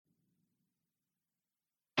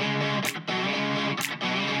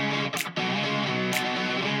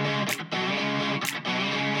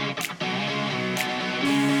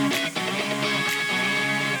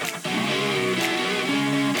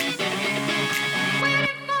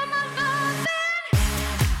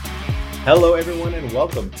Hello, everyone, and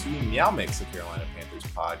welcome to Meow Mix, a Carolina Panthers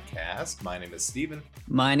podcast. My name is Steven.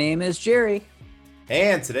 My name is Jerry.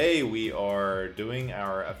 And today we are doing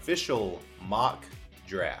our official mock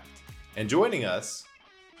draft. And joining us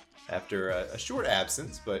after a short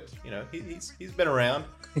absence, but you know he's been around,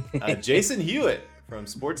 Jason Hewitt from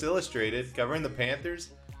Sports Illustrated, covering the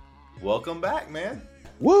Panthers. Welcome back, man.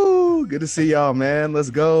 Woo! Good to see y'all, man.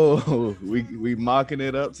 Let's go. We mocking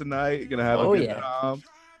it up tonight. Gonna have a good time.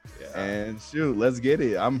 Yeah. And shoot, let's get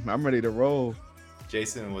it. I'm ready to roll.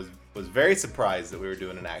 Jason was very surprised that we were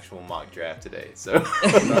doing an actual mock draft today. So,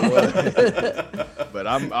 but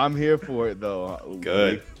I'm here for it though.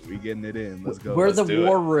 Good. We getting it in. Let's go. We're the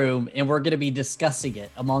war room, and we're going to be discussing it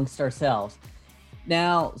amongst ourselves.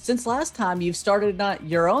 Now, since last time you've started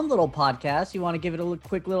your own little podcast, you want to give it a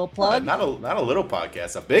quick little plug? Not a little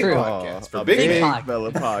podcast, a big podcast for big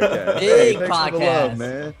fella podcast. Big thanks podcast, for the love,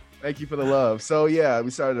 man. Thank you for the love. So yeah,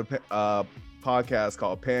 we started a podcast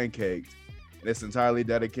called Pancaked, and it's entirely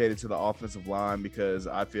dedicated to the offensive line because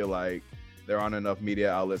I feel like there aren't enough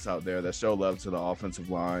media outlets out there that show love to the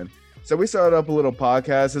offensive line. So we started up a little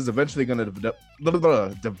podcast. It's eventually going to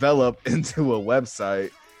develop into a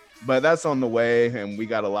website, but that's on the way, and we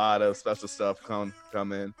got a lot of special stuff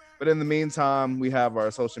coming. But in the meantime, we have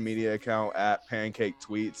our social media account at Pancake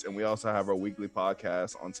Tweets, and we also have our weekly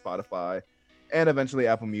podcast on Spotify and eventually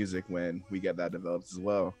Apple Music when we get that developed as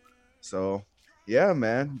well. So, yeah,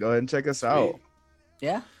 man, go ahead and check us out.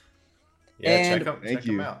 Yeah. Yeah, check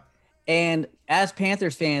them out. And as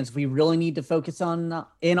Panthers fans, we really need to focus on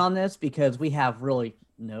this because we have really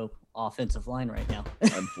no offensive line right now.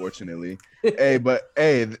 Unfortunately.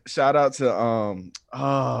 Shout out to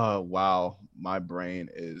wow, my brain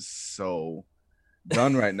is so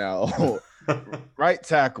done right now. Right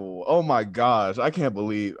tackle. Oh my gosh, I can't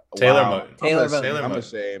believe Taylor Moton. I'm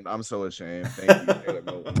ashamed. I'm so ashamed. Thank you, Taylor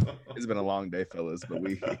Moton. It's been a long day, fellas, but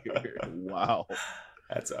we here. Wow.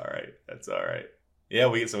 That's all right. Yeah,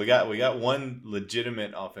 we got one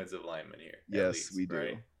legitimate offensive lineman here. Yes, we do.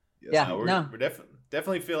 Right? Yes, We're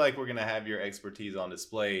definitely feel like we're gonna have your expertise on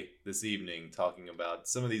display this evening, talking about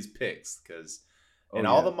some of these picks because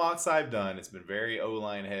all the mocks I've done, it's been very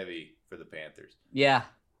O-line heavy for the Panthers. Yeah,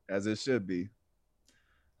 as it should be.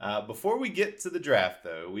 Before we get to the draft,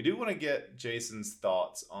 though, we do want to get Jason's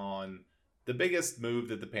thoughts on the biggest move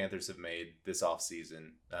that the Panthers have made this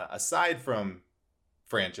offseason, aside from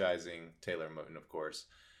franchising Taylor Moton, of course.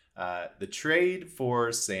 The trade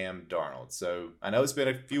for Sam Darnold. So I know it's been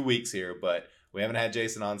a few weeks here, but we haven't had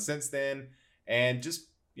Jason on since then. And just,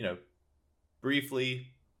 briefly,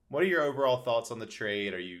 what are your overall thoughts on the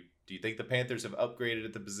trade? Do you think the Panthers have upgraded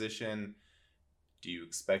at the position? Do you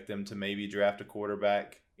expect them to maybe draft a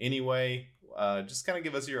quarterback anyway? Just kind of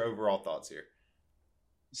give us your overall thoughts here.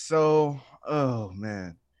 So, oh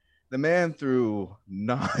man, the man threw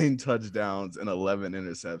 9 touchdowns and 11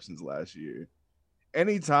 interceptions last year.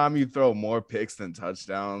 Anytime you throw more picks than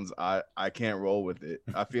touchdowns, I can't roll with it.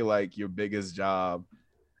 I feel like your biggest job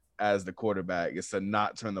as the quarterback is to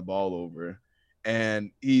not turn the ball over.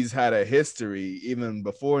 And he's had a history, even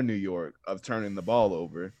before New York, of turning the ball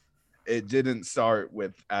over. It didn't start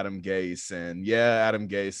with Adam Gase. And yeah, Adam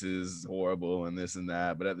Gase is horrible and this and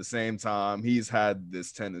that. But at the same time, he's had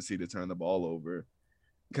this tendency to turn the ball over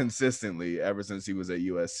consistently ever since he was at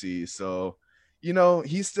USC. So,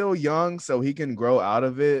 he's still young, so he can grow out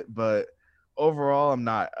of it. But overall, I'm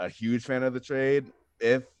not a huge fan of the trade.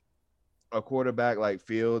 If a quarterback like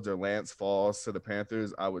Fields or Lance falls to the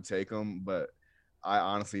Panthers, I would take him. But I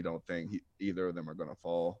honestly don't think either of them are going to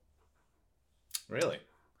fall. Really?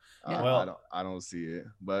 I don't see it.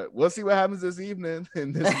 But we'll see what happens this evening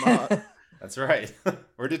in this mock. That's right.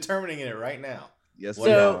 We're determining it right now. Yes.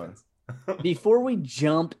 So before we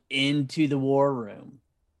jump into the war room,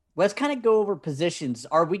 let's kind of go over positions.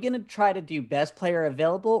 Are we going to try to do best player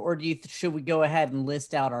available, or should we go ahead and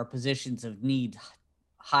list out our positions of need,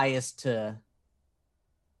 highest to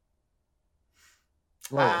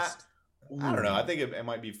lowest? I don't know. I think it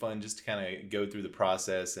might be fun just to kind of go through the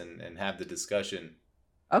process and have the discussion.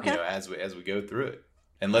 Okay. As we go through it.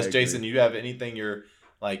 Unless Jason, you have anything you're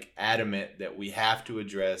like adamant that we have to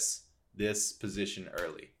address this position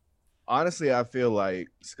early. Honestly, I feel like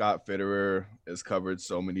Scott Fitterer has covered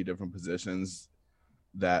so many different positions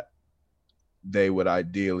that they would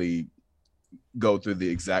ideally go through the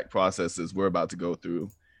exact processes we're about to go through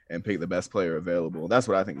and pick the best player available. That's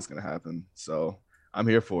what I think is going to happen. So I'm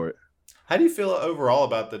here for it. How do you feel overall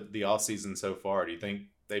about the offseason so far? Do you think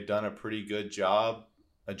they've done a pretty good job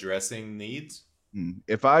addressing needs?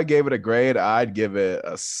 If I gave it a grade, I'd give it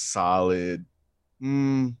a solid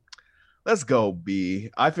let's go B.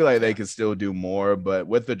 I feel like they can still do more, but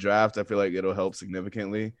with the draft, I feel like it'll help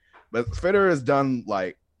significantly. But Fitterer has done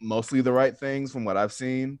like mostly the right things from what I've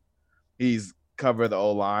seen. He's covered the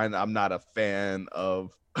O-line. I'm not a fan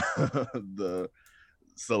of the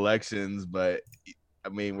selections, but I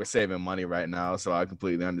mean, we're saving money right now, so I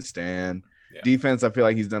completely understand. Yeah. Defense, I feel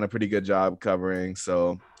like he's done a pretty good job covering.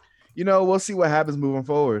 So, we'll see what happens moving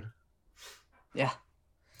forward. Yeah.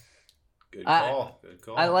 Good call. Good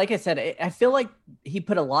call. Like I said, I feel like he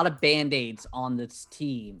put a lot of Band-Aids on this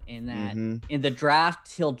team in that in the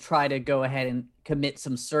draft, he'll try to go ahead and commit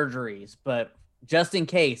some surgeries, but just in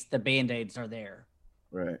case the Band-Aids are there.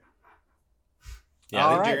 Right. Yeah,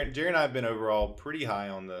 I think Jerry and I have been overall pretty high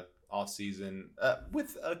on the offseason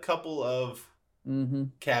with a couple of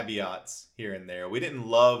caveats here and there. We didn't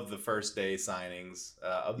love the first day signings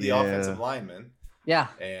of the offensive linemen. Yeah.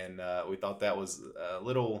 And we thought that was a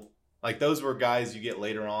little like those were guys you get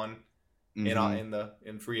later on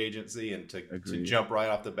in free agency, and to jump right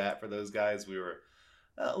off the bat for those guys, we were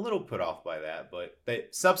a little put off by that. But they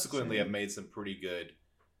subsequently have made some pretty good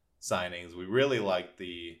signings. We really like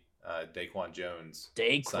the Daquan Jones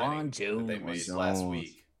Jones that they made last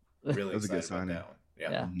week. Really excited about that one.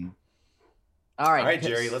 Yeah. All right,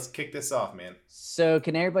 Jerry, let's kick this off, man. So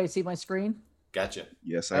can everybody see my screen? Gotcha.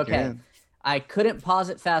 Yes, I can. I couldn't pause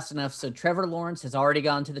it fast enough, so Trevor Lawrence has already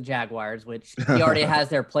gone to the Jaguars, which he already has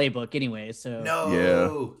their playbook anyway. So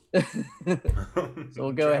no. Yeah. So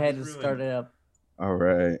we'll go ahead and start it up. All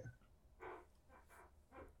right.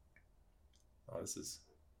 Oh, this is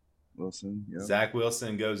Wilson. Yep. Zach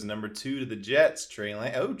Wilson goes number 2 to the Jets. Trey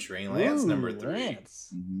Lance number 3.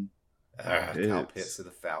 Lance. Kyle Pitts to the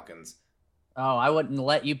Falcons. Oh, I wouldn't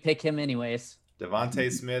let you pick him anyways.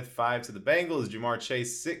 Devontae Smith 5 to the Bengals. Jamar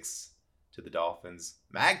Chase 6 to the Dolphins.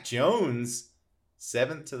 Mac Jones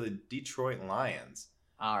 7 to the Detroit Lions.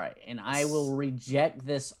 All right, and I will reject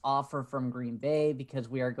this offer from Green Bay because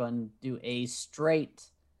we are going to do a straight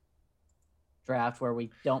draft where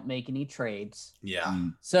we don't make any trades. Yeah.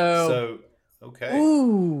 So okay.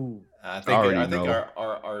 Ooh. I think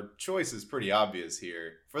our choice is pretty obvious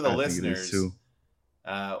here for the listeners.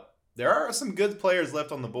 There are some good players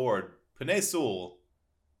left on the board. Penei Sewell,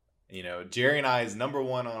 Jerry and I's number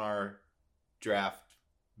 1 on our draft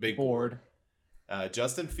big board.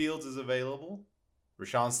 Justin Fields is available.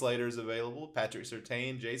 Rashawn Slater is available. Patrick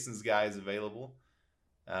Surtain, Jason's guy is available.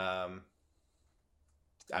 I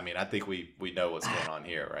think we know what's going on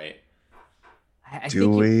here, right? Do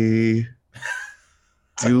we?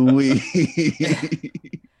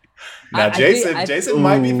 Now, Jason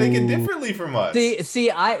might be thinking differently from us.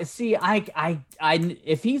 I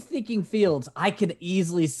if he's thinking Fields, I can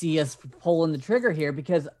easily see us pulling the trigger here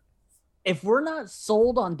because if we're not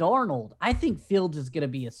sold on Darnold, I think Fields is going to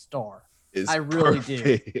be a star. I really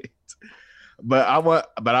do. But I want.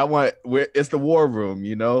 It's the war room,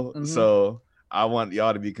 So I want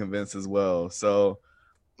y'all to be convinced as well. So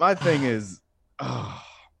my thing is, I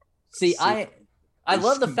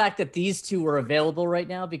love the fact that these two are available right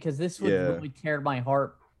now because this would really tear my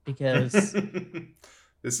heart because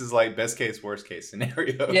this is like best case, worst case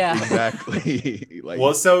scenario. Yeah, exactly.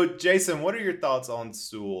 So Jason, what are your thoughts on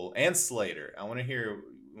Sewell and Slater? I want to hear,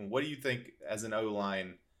 what do you think as an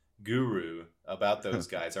O-line guru about those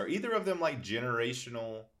guys? Are either of them like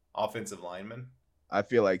generational offensive linemen? I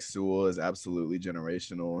feel like Sewell is absolutely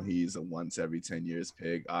generational. He's a once every 10 years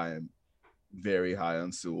pick. I am very high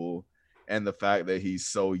on Sewell. And the fact that he's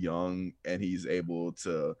so young and he's able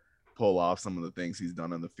to pull off some of the things he's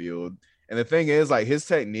done on the field. And the thing is, like, his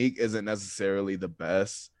technique isn't necessarily the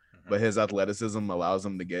best, but his athleticism allows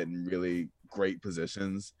him to get in really great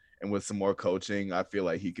positions. And with some more coaching, I feel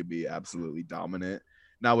like he could be absolutely dominant.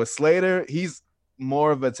 Now with Slater, he's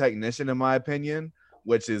more of a technician, in my opinion,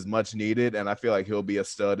 which is much needed. And I feel like he'll be a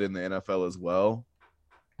stud in the NFL as well.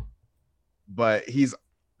 But he's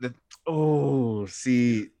a little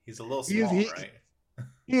small, right?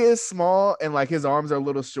 He is small, and like his arms are a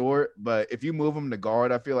little short. But if you move him to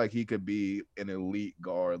guard, I feel like he could be an elite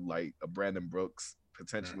guard, like a Brandon Brooks,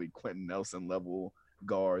 potentially Quentin Nelson level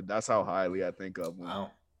guard. That's how highly I think of him.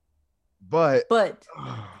 Wow. But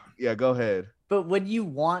yeah, go ahead. But when you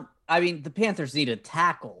want, the Panthers need a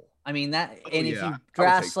tackle. If you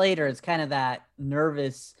draft Slater, it's kind of that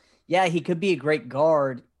nervous. Yeah, he could be a great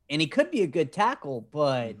guard, and he could be a good tackle,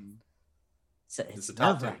 but it's a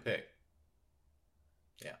top 10 pick.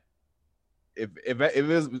 Yeah.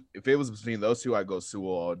 If it was between those two, I'd go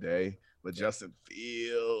Sewell all day. But Justin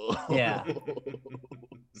Fields. Yeah.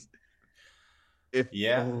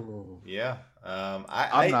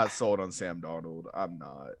 I'm not sold on Sam Darnold. I'm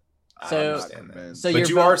not. So but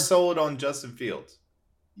you are sold on Justin Fields.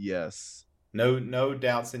 Yes. No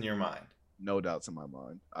doubts in your mind. No doubts in my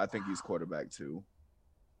mind. I think he's quarterback too.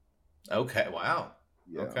 Okay. Wow.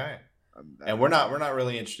 Yeah. Okay. That And we're not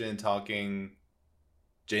really interested in talking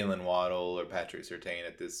Jalen Waddle or Patrick Surtain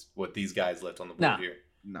at this, what these guys left on the board here.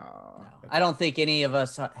 Nah. No. I don't think any of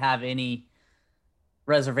us have any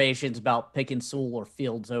reservations about picking Sewell or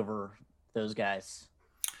Fields over those guys.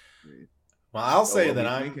 Well, I'll say what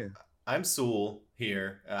that we thinking? I'm Sewell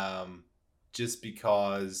here, just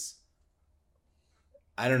because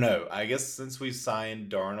I don't know. I guess since we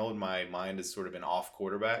signed Darnold, my mind has sort of been off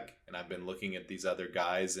quarterback, and I've been looking at these other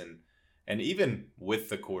guys, and even with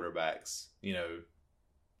the quarterbacks, you know,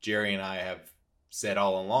 Jerry and I have said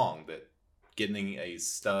all along that getting a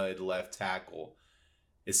stud left tackle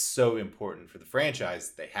is so important for the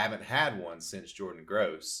franchise. They haven't had one since Jordan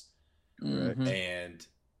Gross. Correct. Mhm. And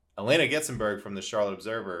Elena Getzenberg from the Charlotte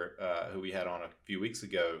Observer, who we had on a few weeks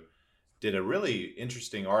ago, did a really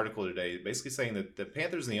interesting article today, basically saying that the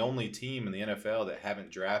Panthers are the only team in the NFL that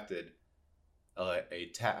haven't drafted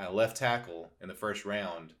a left tackle in the first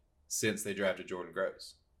round since they drafted Jordan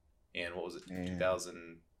Gross. And what was it,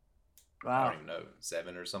 2000? Wow. I don't even know,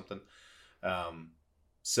 7 or something.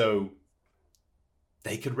 So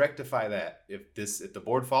they could rectify that if the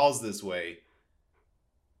board falls this way,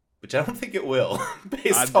 which I don't think it will.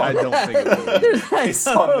 I don't think it will. Based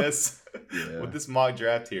on this, Yeah. with this mock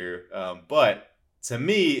draft here. But to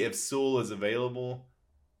me, if Sewell is available,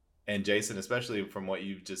 and Jason, especially from what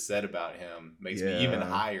you've just said about him, makes me even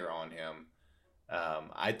higher on him,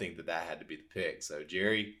 I think that had to be the pick. So,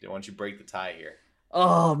 Jerry, why don't you break the tie here?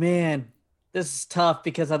 Oh, man. This is tough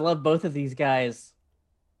because I love both of these guys.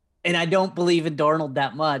 And I don't believe in Darnold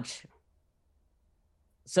that much.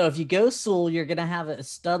 So if you go Sewell, you're going to have a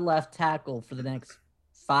stud left tackle for the next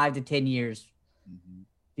 5 to 10 years. Mm-hmm.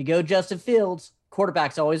 If you go Justin Fields,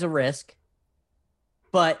 quarterback's always a risk.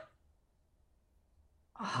 But,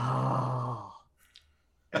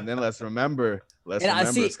 And then let's remember,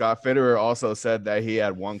 see- Scott Fitterer also said that he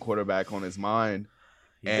had one quarterback on his mind.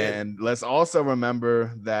 And let's also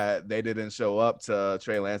remember that they didn't show up to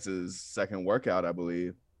Trey Lance's second workout, I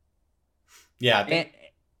believe. Yeah, I think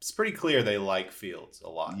it's pretty clear they like Fields a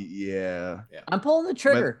lot. Yeah. I'm pulling the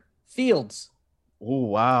trigger. Fields. Oh,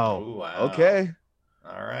 wow. Ooh, wow. Okay.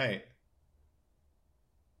 All right.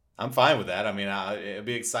 I'm fine with that. I mean, it'd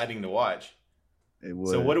be exciting to watch. It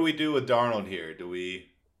would. So what do we do with Darnold here? Do we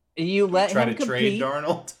Try to trade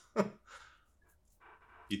Darnold?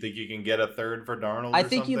 You think you can get a third for Darnold? I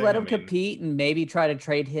think you let him compete and maybe try to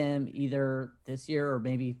trade him either this year or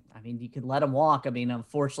maybe, I mean, you could let him walk. I mean,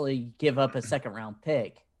 unfortunately, give up a second round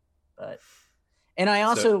pick. And I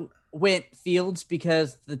also went Fields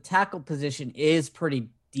because the tackle position is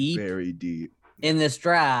pretty deep. Very deep. In this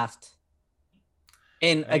draft.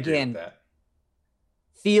 And I agree again, with that.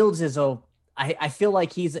 Fields is I feel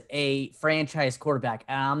like he's a franchise quarterback,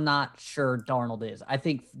 and I'm not sure Darnold is. I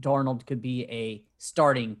think Darnold could be a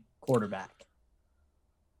starting quarterback.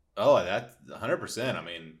 Oh, that's 100%. I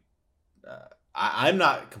mean, I'm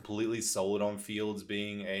not completely sold on Fields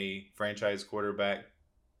being a franchise quarterback,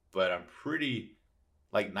 but I'm pretty,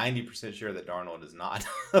 like 90% sure that Darnold is not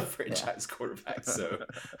a franchise quarterback. So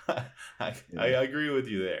I agree with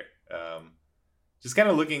you there. Just kind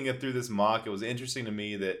of looking through this mock, it was interesting to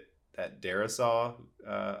me that Darisaw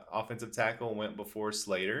offensive tackle went before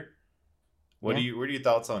Slater. What are your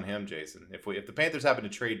thoughts on him, Jason? If the Panthers happen to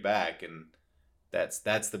trade back and that's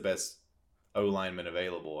the best O lineman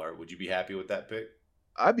available, or would you be happy with that pick?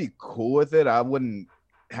 I'd be cool with it. I wouldn't.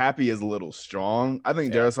 Happy is a little strong. I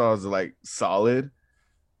think Darisaw is like solid,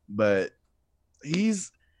 but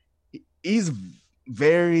he's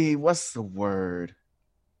very, what's the word?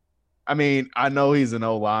 I mean, I know he's an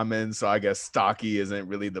O lineman, so I guess stocky isn't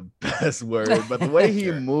really the best word, but the way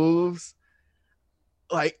he moves,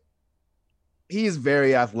 like, he's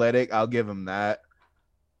very athletic. I'll give him that.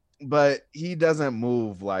 But he doesn't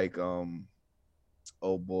move like, oh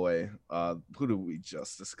boy, who did we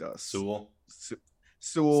just discuss? Sewell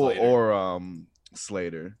Slater. Or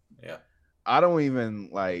Slater. Yeah. I don't even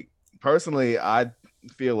like, personally, I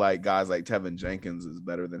feel like guys like Tevin Jenkins is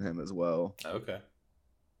better than him as well. Okay.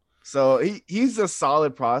 So he's a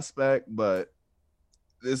solid prospect, but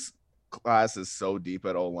this class is so deep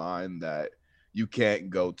at O-line that you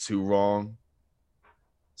can't go too wrong.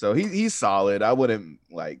 So he's solid. I wouldn't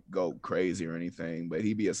like go crazy or anything, but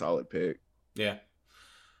he'd be a solid pick. Yeah.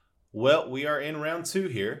 Well, we are in round 2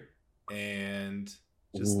 here, and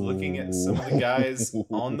just looking at some of the guys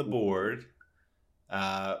on the board,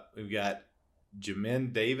 we've got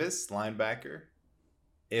Jamin Davis, linebacker,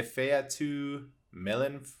 Ifeatu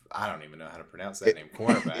Millen. I don't even know how to pronounce that name.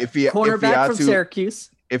 Cornerback. Cornerback from Syracuse.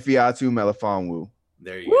 Ifeatu Melifonwu.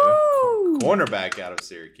 There you go. Cornerback out of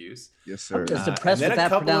Syracuse. Yes, sir. I'm just impressed with that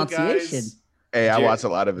pronunciation. Hey, I watch a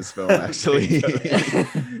lot of his film, actually.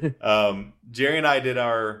 Jerry and I did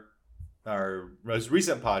our most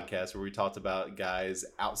recent podcast where we talked about guys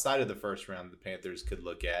outside of the first round the Panthers could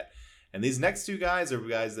look at. And these next two guys are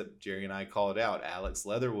guys that Jerry and I called out. Alex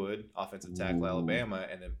Leatherwood, offensive tackle, Alabama,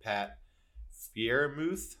 and then Pat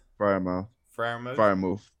Freiermuth,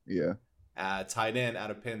 yeah. Tight end out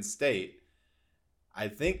of Penn State. I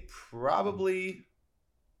think probably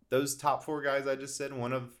those top four guys I just said,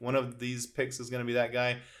 one of these picks is going to be that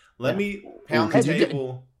guy. Let me pound the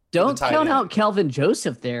table. Don't count out Kelvin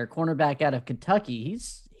Joseph there, cornerback out of Kentucky.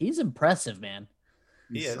 He's impressive, man.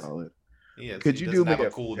 He's solid. He is. Could he you do me a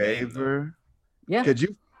cool favor? Yeah. Can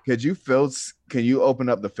you open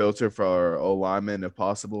up the filter for our O lineman if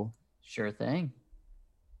possible? Sure thing.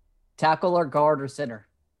 Tackle or guard or center?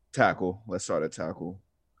 Tackle. Let's start at tackle.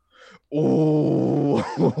 Oh,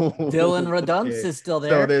 Dylan Redunz is still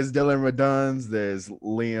there. So there's Dylan Redunz. There's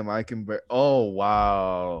Liam Eichenberg. Oh,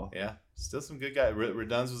 wow. Yeah, still some good guys.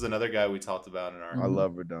 Redunz was another guy we talked about in our. I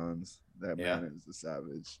love Redunz. That man is a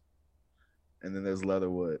savage. And then there's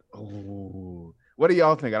Leatherwood. Oh, what do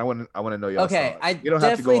y'all think? I want to know y'all. Okay, thoughts. I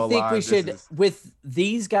definitely think we should with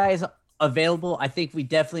these guys available. I think we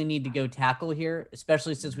definitely need to go tackle here,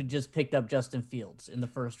 especially since we just picked up Justin Fields in the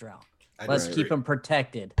first round. Let's keep him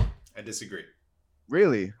protected. I disagree.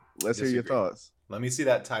 Really? Let's hear your thoughts. Let me see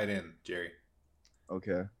that tight end, Jerry.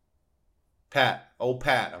 Okay. Pat. I'm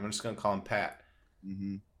just going to call him Pat.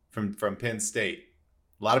 Mm-hmm. From Penn State.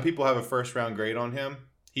 A lot of people have a first-round grade on him.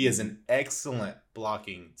 He is an excellent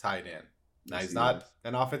blocking tight end. Now, he's not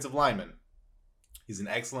an offensive lineman. He's an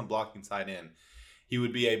excellent blocking tight end. He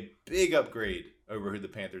would be a big upgrade over who the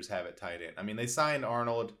Panthers have at tight end. I mean, they signed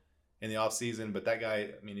Arnold in the offseason, but that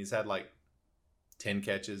guy, I mean, he's had like 10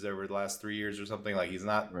 catches over the last 3 years or something. Like, he's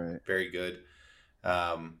not very good.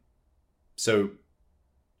 So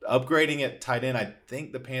upgrading at tight end, I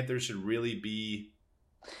think the Panthers should really be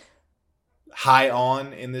high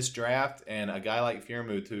on in this draft. And a guy like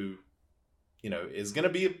Freiermuth, who, is going to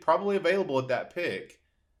be probably available at that pick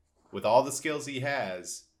with all the skills he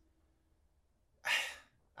has.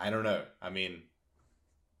 I don't know. I mean,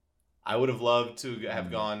 I would have loved to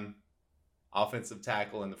have gone offensive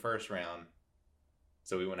tackle in the first round,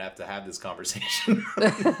 so we wouldn't have to have this conversation.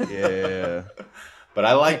 Yeah. But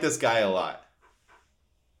I like this guy a lot.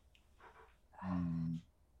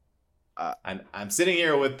 I'm sitting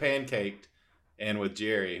here with Pancaked and with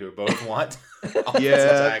Jerry, who both want.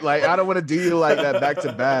 Yeah, like I don't want to do you like that back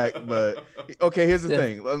to back, but okay. Here's the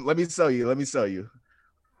thing. Let me sell you.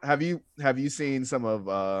 Have you seen some of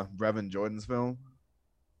Brevin Jordan's film?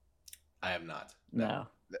 I have not. No.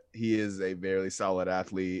 He is a very solid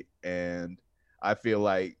athlete, and I feel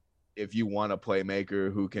like if you want a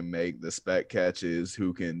playmaker who can make the spec catches,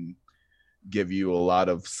 who can give you a lot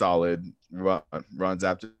of solid runs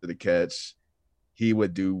after the catch, he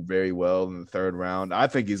would do very well in the third round. I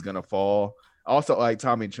think he's going to fall. Also, like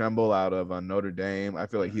Tommy Tremble out of Notre Dame, I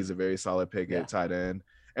feel like he's a very solid pick at tight end.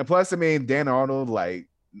 And plus, I mean, Dan Arnold, like,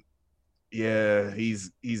 yeah,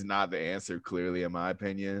 he's not the answer, clearly, in my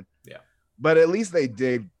opinion. Yeah. But at least they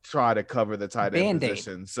did try to cover the tight end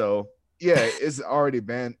position. So, yeah, it's already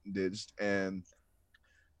bandaged. And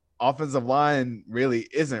offensive line really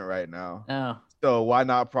isn't right now. Oh. So why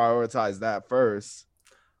not prioritize that first?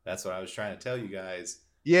 That's what I was trying to tell you guys.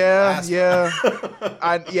 Yeah.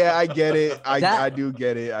 I get it. I do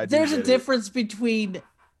get it. There's a difference between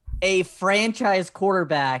a franchise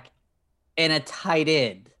quarterback and a tight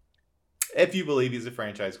end. If you believe he's a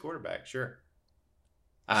franchise quarterback, sure.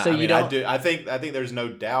 So I think there's no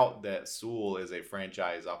doubt that Sewell is a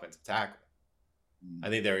franchise offensive tackle. I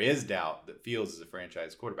think there is doubt that Fields is a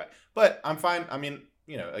franchise quarterback. But I'm fine. I mean,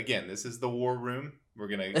 again, this is the war room. We're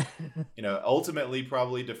going to, ultimately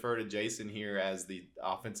probably defer to Jason here as the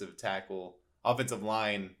offensive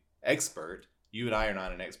line expert. You and I are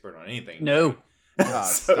not an expert on anything. No.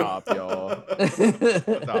 Stop, y'all.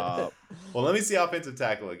 Stop. Well, let me see offensive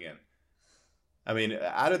tackle again. I mean,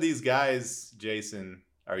 out of these guys, Jason,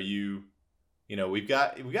 are you, we've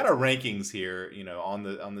got our rankings here, on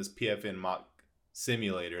this PFN mock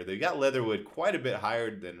simulator. They got Leatherwood quite a bit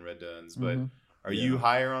higher than Redunz, but are you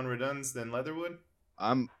higher on Redunz than Leatherwood?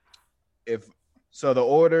 The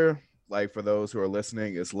order, like for those who are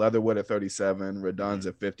listening, is Leatherwood at 37, Redunz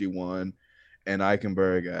at 51, and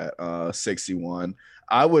Eichenberg at 61.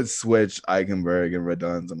 I would switch Eichenberg and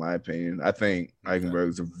Redunz in my opinion. I think Eichenberg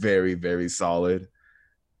is very, very solid,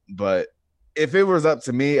 but If it was up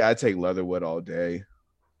to me, I'd take Leatherwood all day.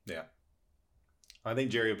 Yeah. I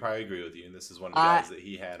think Jerry would probably agree with you, and this is one of the guys that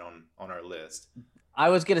he had on our list. I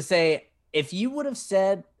was going to say, if you would have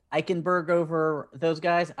said Eichenberg over those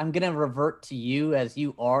guys, I'm going to revert to you as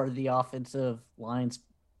you are the offensive line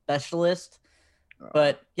specialist.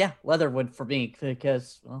 But yeah, Leatherwood for me,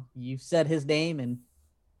 because, well, you said his name and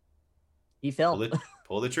he fell.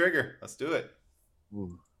 Pull the trigger. Let's do it.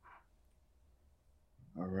 Ooh.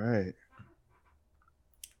 All right.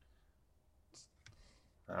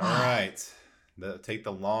 All right. Take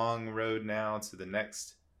the long road now to the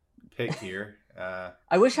next pick here.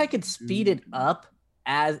 I wish I could speed it up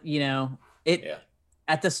as,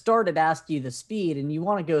 at the start it asked you the speed and you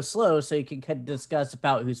want to go slow so you can discuss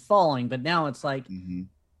about who's falling. But now it's like,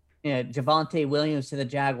 Javonte Williams to the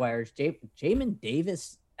Jaguars, Jamin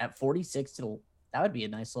Davis at 46 that would be a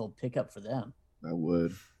nice little pickup for them. That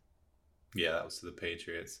would. Yeah, that was to the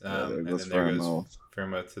Patriots. And then there goes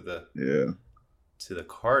Fairmouth to the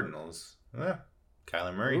Cardinals.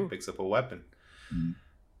 Kyler Murray picks up a weapon. Mm-hmm.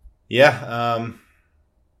 Yeah.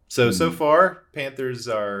 So far, Panthers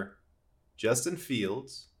are Justin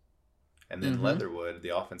Fields and then Leatherwood,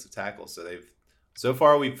 the offensive tackle. So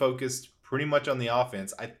far we've focused pretty much on the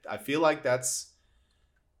offense. I feel like that's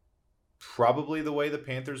probably the way the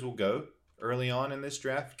Panthers will go early on in this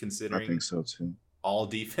draft, considering I think so too. All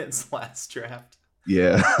defense last draft.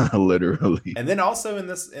 Yeah, literally. And then also in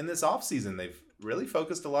this offseason, they've really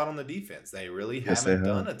focused a lot on the defense. They really haven't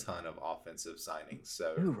done a ton of offensive signings.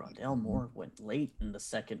 So Rondell Moore went late in the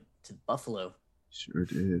second to Buffalo. Sure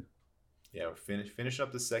did. Yeah, we're finishing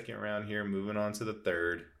up the second round here, moving on to the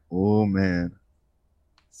third. Oh man.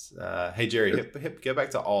 Hey Jerry, get back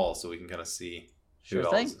to all so we can kind of see who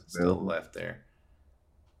else is still left there.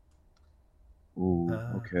 Ooh,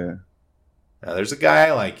 okay. Now there's a guy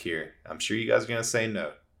I like here. I'm sure you guys are gonna say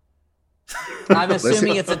no. I'm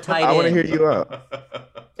assuming it's a tight end. I want to hear you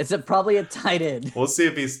out. It's probably a tight end. We'll see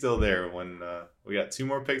if he's still there when we got 2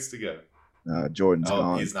 more picks to go. Jordan's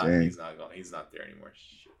gone. He's not. Dang. He's not gone. He's not there anymore.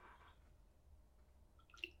 Shit.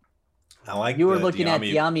 I like. You were looking at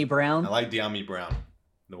Dyami Brown. I like Dyami Brown,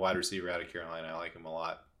 the wide receiver out of Carolina. I like him a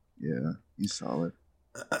lot. Yeah, he's solid.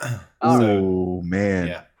 Oh man.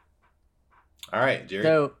 Yeah. All right, Jerry.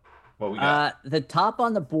 So what we got? The top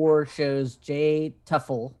on the board shows Jay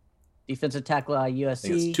Tuffle, defensive tackle at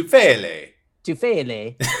USC.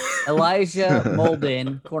 Tufele. Elijah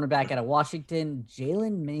Molden, cornerback out of Washington.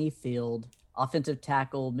 Jalen Mayfield, offensive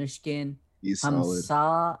tackle, Michigan. He's Hamza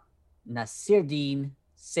solid. Nasiruddin,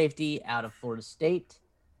 safety out of Florida State.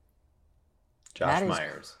 Josh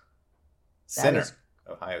Myers, center,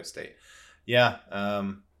 Ohio State. Yeah.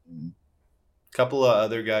 Couple of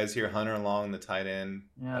other guys here. Hunter Long, the tight end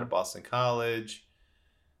out of Boston College.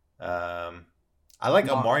 I like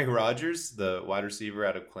Amari Rodgers, the wide receiver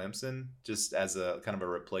out of Clemson, just as a kind of a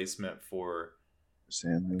replacement for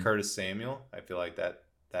Curtis Samuel. I feel like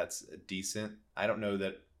that's decent. I don't know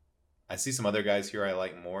that I see some other guys here I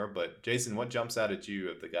like more, but Jason, what jumps out at you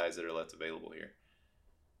of the guys that are left available here?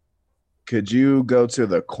 Could you go to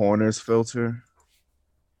the corners filter?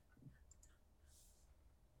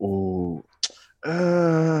 Oh,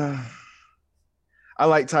 I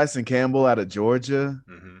like Tyson Campbell out of Georgia.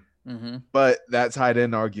 But that tight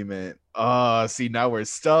end argument. See, now we're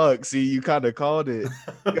stuck. See, you kind of called it.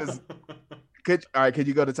 Could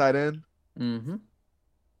you go to tight end?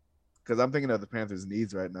 Because I'm thinking of the Panthers'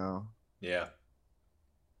 needs right now. Yeah.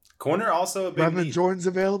 Corner also a big need. Jordan's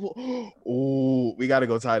available. Oh, we got to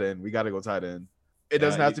go tight end. It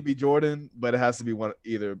doesn't have to be Jordan, but it has to be one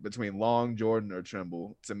either between Long, Jordan, or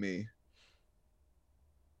Trimble to me.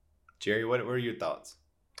 Jerry, what are your thoughts?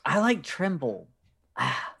 I like Trimble.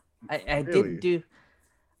 I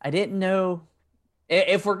didn't know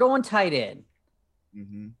if we're going tight end.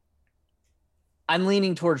 I'm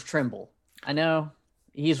leaning towards Trimble. I know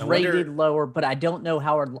he's rated lower, but I don't know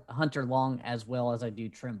Hunter Long as well as I do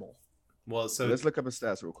Trimble. Well, so let's look up his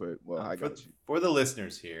stats real quick. Well, I got you. For the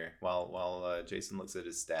listeners here, while Jason looks at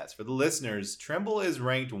his stats, for the listeners, Trimble is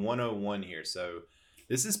ranked 101 here. So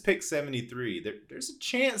this is pick 73. There's a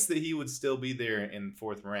chance that he would still be there in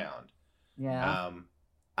 4th round. Yeah.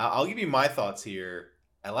 I'll give you my thoughts here.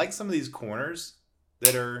 I like some of these corners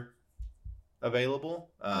that are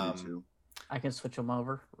available. I can switch them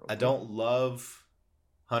over. I don't love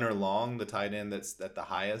Hunter Long, the tight end that's at the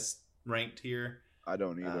highest ranked here. I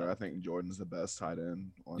don't either. I think Jordan's the best tight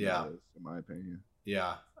end on the list, in my opinion.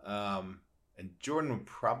 Yeah. And Jordan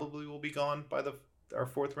probably will be gone by our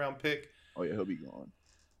 4th round pick. Oh yeah, he'll be gone.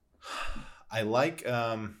 I like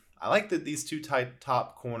that these 2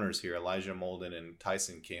 top corners here, Elijah Molden and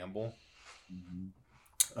Tyson Campbell.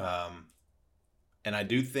 And I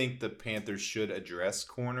do think the Panthers should address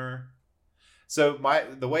corner. So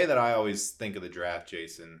the way that I always think of the draft,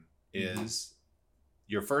 Jason, is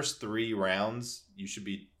your first 3 rounds, you should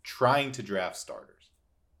be trying to draft starters.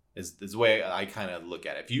 Is the way I kind of look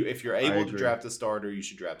at it. If you're able to draft a starter, you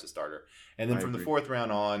should draft a starter. And then from the 4th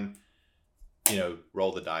round on,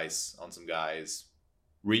 roll the dice on some guys,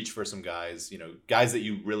 reach for some guys, guys that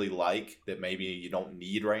you really like that maybe you don't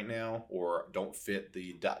need right now or don't fit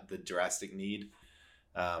the drastic need.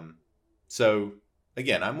 So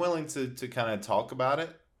again, I'm willing to kind of talk about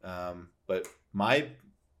it. But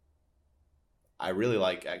I really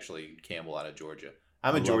like actually Campbell out of Georgia.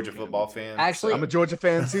 I'm a Georgia football fan. Actually, I'm a Georgia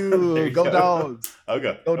fan too. Go Dogs.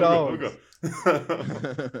 Okay. Go Dogs.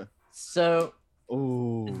 So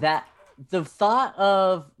that the thought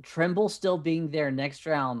of Trimble still being there next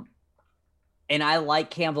round, and I like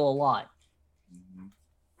Campbell a lot.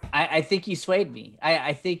 I think you swayed me.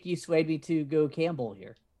 I think you swayed me to go Campbell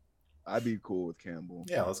here. I'd be cool with Campbell.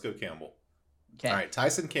 Yeah, let's go Campbell. Okay. All right,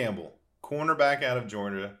 Tyson Campbell, cornerback out of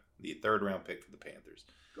Georgia, the 3rd round pick for the Panthers.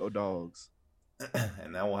 Go Dogs.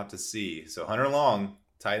 And now we'll have to see. So Hunter Long,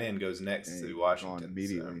 tight end, goes next to Washington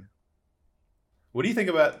immediately. So. What do you think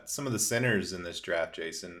about some of the centers in this draft,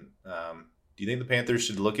 Jason? Do you think the Panthers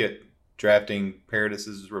should look at drafting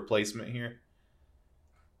Paradis' replacement here?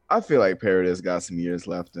 I feel like Paradis got some years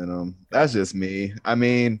left in him. That's just me. I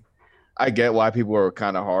mean, I get why people were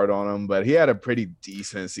kind of hard on him, but he had a pretty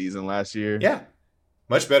decent season last year. Yeah,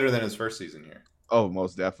 much better than his first season here. Oh,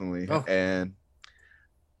 most definitely. Oh. And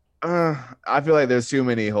I feel like there's too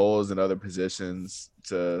many holes in other positions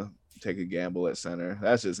to take a gamble at center.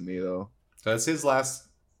 That's just me, though. So it's his last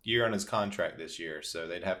year on his contract this year, so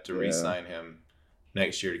they'd have to re-sign him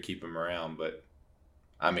next year to keep him around. But,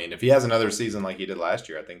 I mean, if he has another season like he did last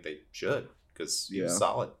year, I think they should because he was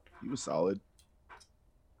solid. He was solid.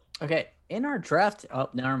 Okay, in our draft... Oh,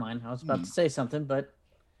 never mind. I was about to say something, but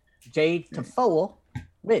Jay Tafoa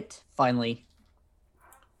Witt finally.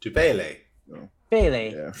 Tupele.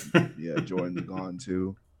 Pele. Yeah, Jordan's gone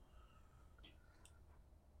too.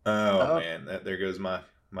 Oh man, there goes my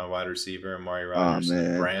wide receiver, Amari Rodgers. Oh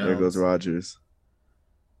man, there goes Rodgers.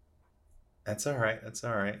 That's all right.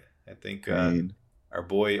 I think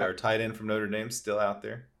our tight end from Notre Dame's still out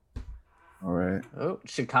there. All right. Oh,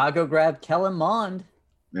 Chicago grabbed Kellen Mond.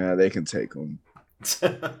 Yeah, they can take him.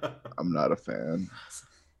 I'm not a fan.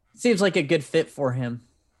 Seems like a good fit for him.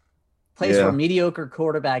 Plays for a mediocre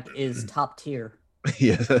quarterback is top tier.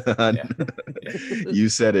 Yeah. You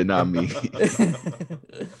said it, not me.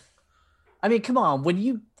 I mean, come on. When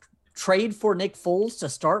you trade for Nick Foles to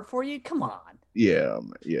start for you, come on. Yeah.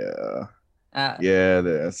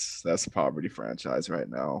 That's a poverty franchise right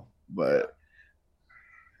now. But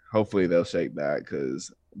hopefully they'll shake back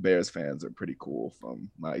because Bears fans are pretty cool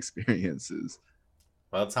from my experiences.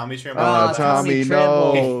 Well, Tommy Tremble. Tommy,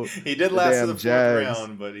 no. He did last in the 4th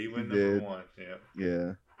round, but he went number 1.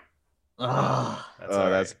 Yeah.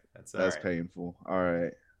 That's painful. All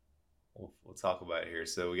right. We'll talk about it here.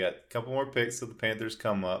 So we got a couple more picks so the Panthers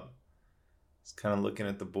come up. Just kind of looking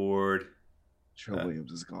at the board. Trey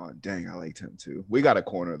Williams is gone. Dang, I liked him too. We got a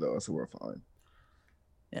corner though, so we're fine.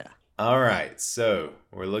 Yeah. All right. So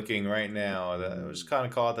we're looking right now. We'll just kind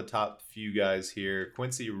of call it the top few guys here.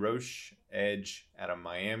 Quincy Roche, edge out of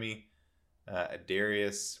Miami.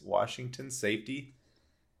 Darius Washington, safety.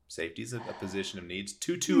 Safety's a position of needs.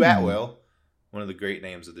 Tutu Atwell, one of the great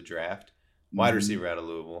names of the draft. Wide receiver out of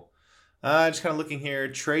Louisville. Just kind of looking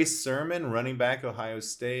here. Trace Sermon, running back, Ohio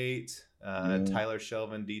State. Tyler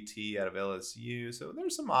Shelvin, DT out of LSU. So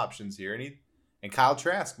there's some options here. And Kyle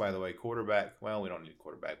Trask, by the way, quarterback. Well, we don't need a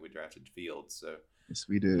quarterback. We drafted Fields. So. Yes,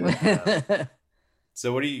 we did.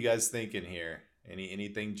 So what are you guys thinking here?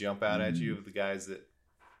 Anything jump out at you of the guys that?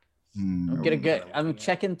 I'm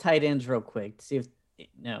checking tight ends real quick to see if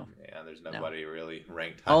no. Yeah, there's nobody really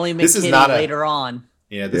ranked high. Only McKinney later on.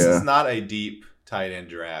 Yeah, this is not a deep tight end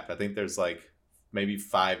draft. I think there's like maybe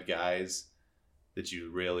 5 guys that you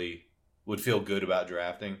really would feel good about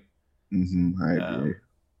drafting. I agree.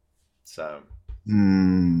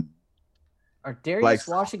 Our Darius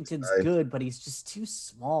Washington's good, but he's just too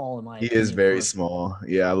small in my opinion. He is very small.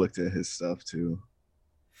 Yeah, I looked at his stuff too.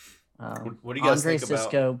 What do you guys think about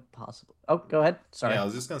Cisco? Possible. Oh, go ahead. Sorry. Yeah, I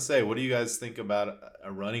was just gonna say, what do you guys think about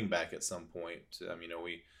a running back at some point? I mean,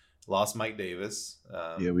 we lost Mike Davis.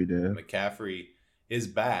 Yeah, we did. McCaffrey is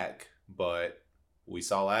back, but we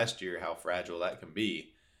saw last year how fragile that can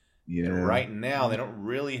be. Yeah. And right now, they don't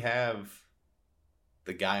really have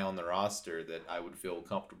the guy on the roster that I would feel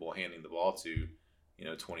comfortable handing the ball to,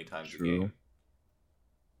 20 times a game.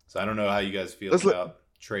 So I don't know how you guys feel about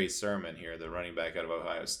Trey Sermon here, the running back out of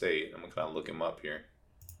Ohio State. I'm gonna kind of look him up here.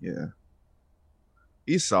 Yeah.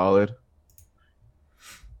 He's solid.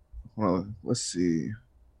 Well, let's see.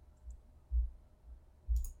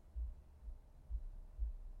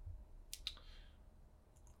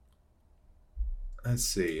 Let's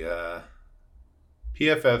see.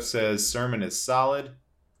 PFF says Sermon is solid.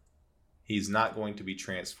 He's not going to be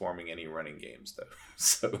transforming any running games, though.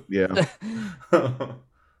 So Yeah.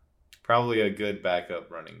 probably a good backup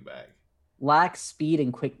running back. Lacks speed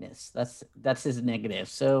and quickness. That's his negative.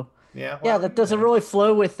 So Yeah. yeah, that doesn't really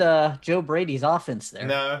flow with Joe Brady's offense there.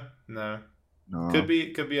 No. No. Could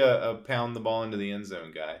be a pound the ball into the end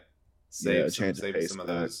zone guy. Save change the pace some of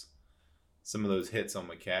back. those hits on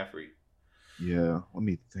McCaffrey. Yeah. Let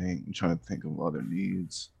me think. I'm trying to think of other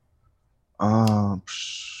needs. I'd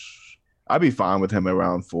be fine with him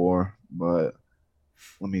around 4, but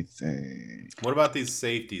let me think. What about these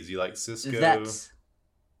safeties? You like Cisco?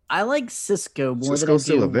 I like Cisco more Cisco's than I do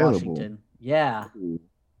still available. Washington. Yeah,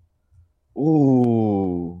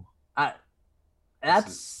 Ooh,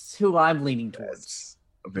 that's who I'm leaning towards.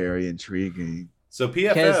 that's very intriguing. So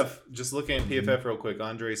PFF, just looking at PFF real quick,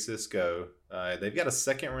 Andre Cisco, they've got a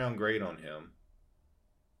 2nd round grade on him,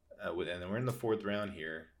 and we're in the 4th round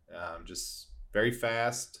here. Just very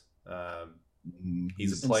fast.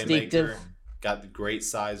 He's a playmaker. Instinctive. Got the great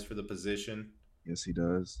size for the position. Yes, he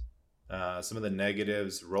does. Some of the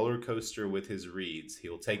negatives: roller coaster with his reads.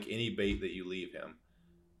 He'll take any bait that you leave him,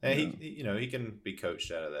 and he can be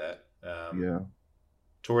coached out of that. Yeah.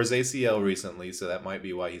 Tore his ACL recently, so that might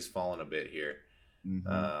be why he's fallen a bit here.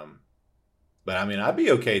 But I mean, I'd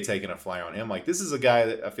be okay taking a flyer on him. Like, this is a guy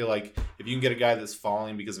that I feel like if you can get a guy that's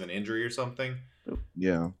falling because of an injury or something,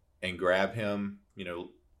 and grab him,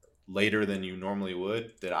 later than you normally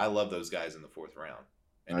would, that I love those guys in the 4th round.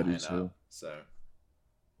 I do too. So,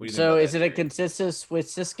 what do you think So about is that, it a Jerry? consensus with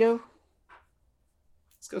Cisco?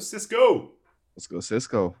 Let's go Cisco. Let's go,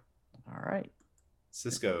 Cisco. All right.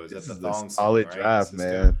 Cisco is This at is the a thong. solid right? draft, Cisco.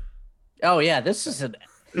 man. Oh yeah, this is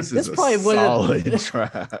This That's is a probably one of solid the-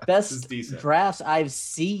 draft. is best decent. drafts I've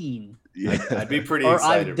seen. Yeah. I'd be pretty Or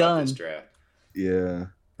excited I've about this done. draft Yeah.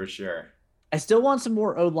 for sure. I still want some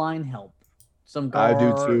more O-line help. Some I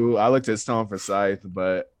guard. do too. I looked at Stone for Scythe,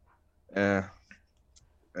 but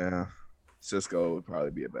Cisco would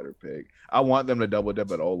probably be a better pick. I want them to double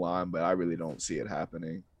dip at O-line, but I really don't see it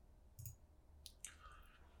happening.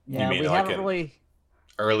 Yeah, mean we like haven't in- really.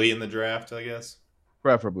 Early in the draft, I guess.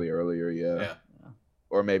 Preferably earlier, yeah. Yeah.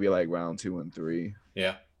 Or maybe like round 2 and 3.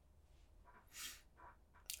 Yeah.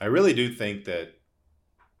 I really do think that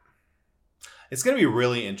it's going to be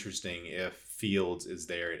really interesting if Fields is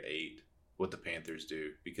there at 8, what the Panthers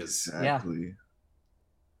do, because Exactly.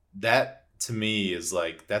 that to me is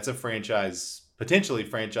like, that's a potentially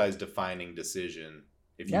franchise defining decision.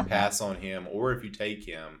 If you Yeah. pass on him or if you take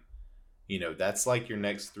him, that's like your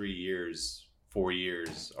next 3 years, 4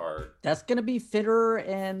 years are, That's gonna be Fitter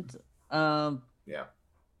and yeah.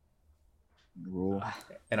 Rule.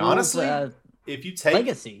 And Fields, honestly, if you take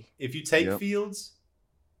legacy. Yep. Fields,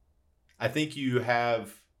 I think you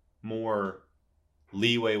have more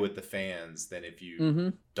leeway with the fans than if you Mm-hmm.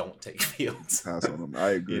 don't take Fields. Pass on him.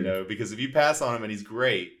 I agree. Because if you pass on him and he's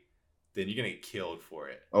great, then you're gonna get killed for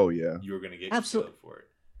it. Oh yeah. You're gonna get Absolutely. killed for it.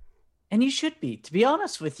 And you should be. To be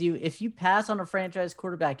honest with you, if you pass on a franchise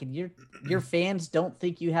quarterback and your fans don't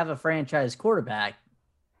think you have a franchise quarterback,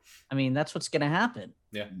 I mean, that's what's gonna happen.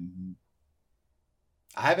 Mhm.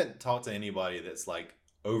 I haven't talked to anybody that's like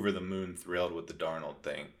over the moon thrilled with the Darnold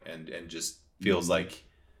thing and just feels like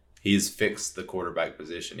he's fixed the quarterback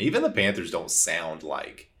position. Even the Panthers don't sound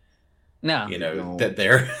like No. No. that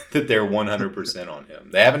they're 100% on him.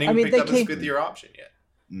 They haven't even picked they up his came- 5th-year option yet.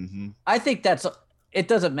 Mhm. I think it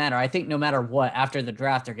doesn't matter. I think no matter what, after the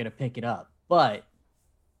draft, they're going to pick it up. But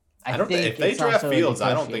I don't think if they it's draft also a Fields,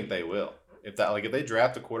 I don't think negotiate- they will. If they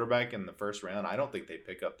draft a quarterback in the 1st round, I don't think they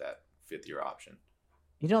pick up that 5th-year option.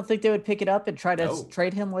 You don't think they would pick it up and try to No.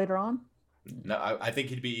 trade him later on? No, I think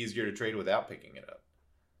he'd be easier to trade without picking it up.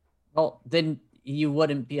 Well, then you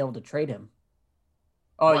wouldn't be able to trade him.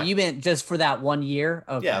 Oh, Why? you meant just for that 1 year?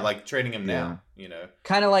 Okay. Yeah, like trading him now.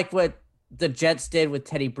 kind of like what the Jets did with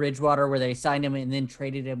Teddy Bridgewater, where they signed him and then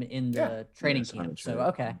traded him in the Yeah. training it's not a camp. So trade.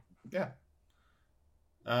 okay. Yeah.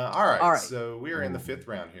 All right. All right. So we are in the 5th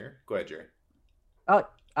round here. Go ahead, Jerry. Oh,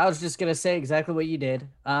 I was just gonna say exactly what you did.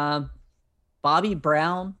 Bobby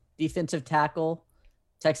Brown, defensive tackle,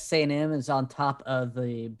 Texas A&M, is on top of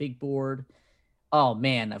the big board. Oh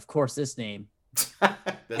man, of course this name.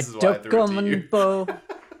 This is why I threw it to you. Adokumbo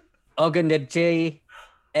Ogundeji,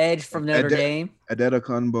 edge from Notre Ade- Dame.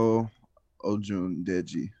 Adetokunbo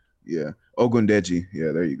Ojundeji. Yeah. Ogundeji.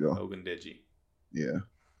 Yeah, there you go. Ogundeji. Yeah.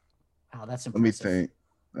 Wow, that's Let me impressive. think.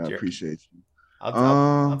 I Jerry. appreciate you.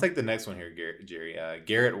 I'll take the next one here, Jerry.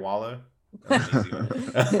 Garrett Wallow. That's an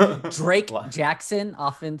easy one. Drake Jackson,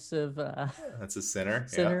 offensive That's a center.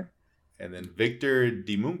 center. Yeah. And then Victor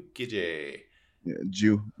Dimukeje. Yeah,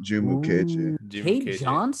 Jumu KJ. Cade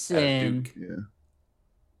Johnson. Duke. Yeah.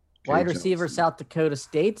 Wide Cade receiver, Johnson. South Dakota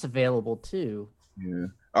State's available too. Yeah.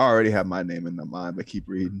 I already have my name in the mind, but keep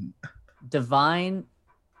reading. Divine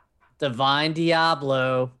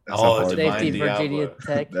Diablo. That's a hard Divine Safety, name. Virginia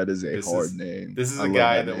Diablo. Tech. That is a This hard is- name. This is I a love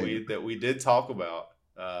guy name. that we did talk about,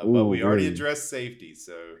 but Ooh, we already really? addressed safety,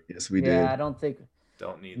 so Yes, we Yeah, I did. don't think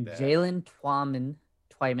don't need that. Jalen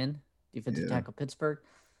Twyman, defensive Yeah. tackle, Pittsburgh.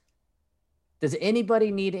 Does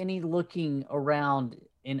anybody need any looking around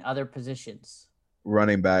in other positions?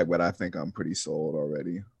 Running back, but I think I'm pretty sold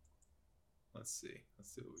already. Let's see.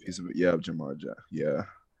 What we He's got. Jamar Yeah.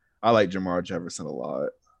 I like Jamar Jefferson a lot.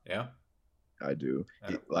 Yeah. I do.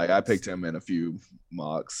 I don't- I picked him in a few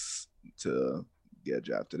mocks to get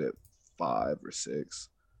drafted at 5 or 6.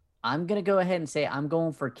 I'm gonna go ahead and say I'm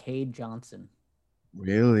going for Cade Johnson.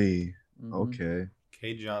 Really? Mhm. Okay.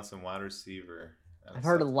 Cade Johnson, wide receiver. I've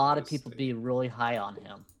heard a lot of people be really high on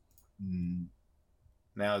him. Mm.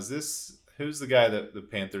 Now, who's the guy that the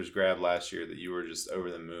Panthers grabbed last year that you were just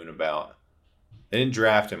over the moon about? They didn't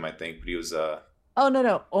draft him, I think, but he was Oh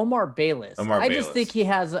no, Omar Bayless. Omar I just Bayless. think he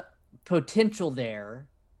has potential there.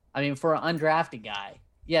 I mean, for an undrafted guy,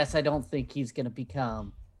 yes, I don't think he's gonna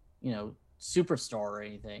become, superstar or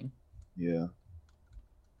anything. Yeah.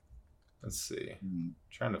 let's see. Mm.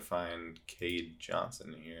 Trying to find Cade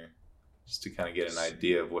Johnson here just to kind of get an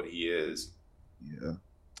idea of what he is. Yeah.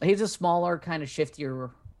 He's a smaller, kind of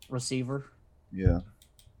shiftier receiver. Yeah.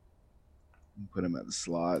 Put him at the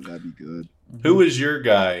slot. That'd be good. Who is your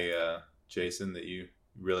guy, Jason, that you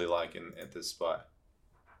really like at this spot?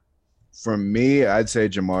 For me, I'd say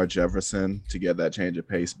Jamar Jefferson to get that change of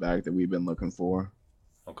pace back that we've been looking for.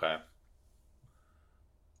 Okay.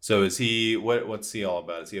 So is he what's he all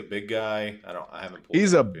about? Is he a big guy? I haven't pulled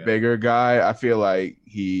He's him a up yet. bigger guy. I feel like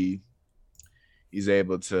he's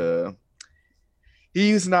able to.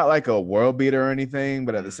 He's not like a world beater or anything,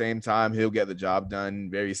 but at the same time, he'll get the job done.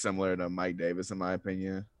 Very similar to Mike Davis, in my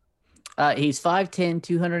opinion. He's 5'10",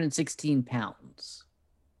 216 pounds.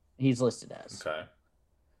 He's listed as. Okay.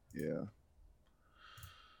 Yeah.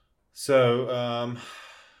 So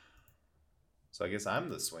so I guess I'm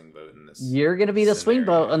the swing vote in this. You're gonna be the swing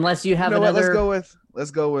scenario. vote unless you have You know what? another.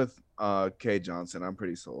 Let's go with Cade Johnson. I'm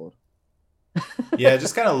pretty sold. Yeah,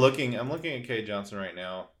 just kind of looking. I'm looking at Cade Johnson right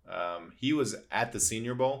now. He was at the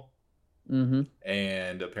Senior Bowl Mm-hmm.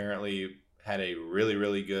 and apparently had a really,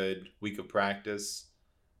 really good week of practice.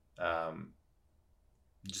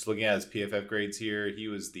 Just looking at his PFF grades here, he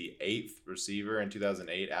was the 8th receiver in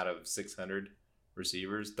 2008 out of 600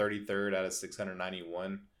 receivers, 33rd out of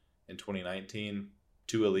 691 in 2019.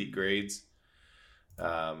 2 elite grades.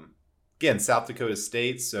 Again, South Dakota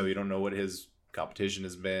State, so you don't know what his competition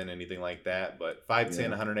has been, anything like that. But 5'10", Yeah.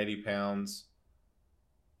 180 pounds,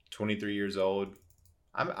 23 years old.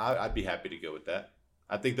 I'd be happy to go with that.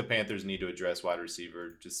 I think the Panthers need to address wide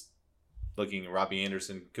receiver. Just looking, Robbie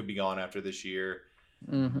Anderson could be gone after this year.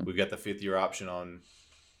 Mm-hmm. We've got the 5th-year option on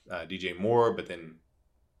DJ Moore, but then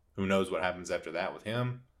who knows what happens after that with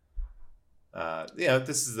him.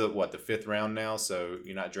 This is the 5th round now, so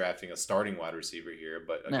you're not drafting a starting wide receiver here,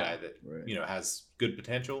 but a No. guy that Right. has good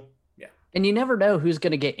potential. Yeah, And you never know who's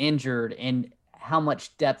going to get injured and how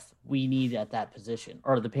much depth we need at that position,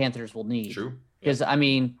 or the Panthers will need. true. Because I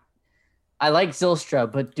mean, I like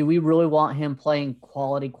Zylstra, but do we really want him playing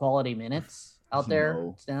quality minutes out there?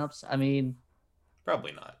 No. Snaps. I mean,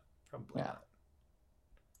 Probably not. Probably Yeah. not.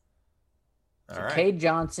 All so right, Cade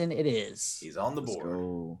Johnson, it is. he's on the Let's board.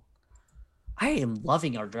 go. I am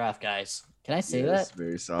loving our draft, guys. Can I say Yes, that?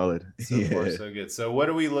 very solid. So far, so good. So what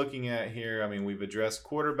are we looking at here? I mean, we've addressed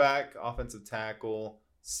quarterback, offensive tackle,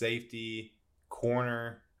 safety,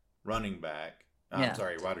 corner, running back. Yeah. I'm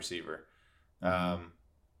sorry, wide receiver. But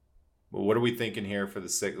what are we thinking here for the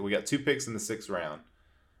 6th? We got 2 picks in the 6th round.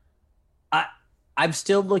 I'm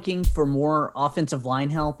still looking for more offensive line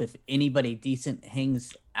help if anybody decent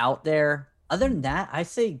hangs out there. Other than that, I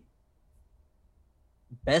say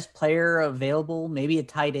best player available, maybe a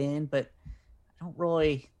tight end, but I don't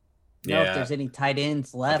really know if there's any tight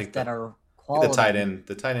ends left think that the- are quality.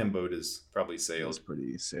 The tight end boat is probably It was sailed.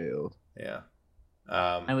 pretty sailed. Yeah.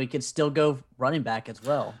 And we could still go running back as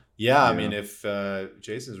well. Yeah, I Yeah. mean, if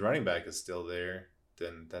Jason's running back is still there,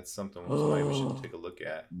 then that's something somebody we should take a look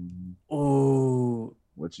at. Mhm. Ooh,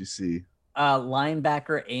 What you see?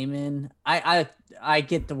 linebacker Amon. I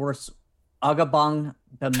get the worst Agabong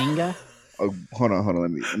Baminga. Oh, hold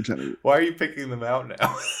on. I'm trying to. Why are you picking them out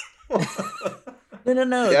now?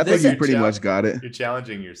 No. Yeah, I think This you is, pretty much got it. You're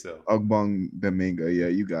challenging yourself. Ogbong Dominga. Yeah,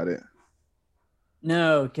 you got it.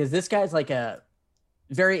 no, because this guy's like a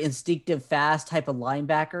very instinctive, fast type of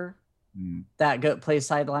linebacker that plays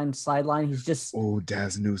sideline. He's just. Oh,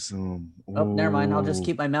 Daz Newsome. Oh, never mind. I'll just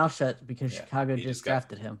keep my mouth shut because Chicago he just just got-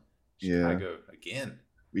 drafted him. Chicago again.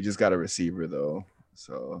 We just got a receiver though,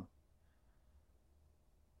 so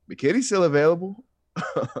McKitty's still available.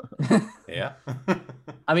 Yeah.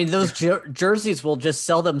 I mean, those jerseys will just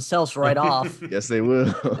sell themselves right off. Yes, they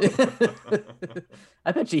will.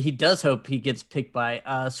 I bet you he does hope he gets picked by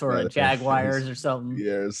us or Yeah, a the Jaguars Panthers. or something.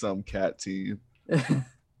 Yeah, some cat team.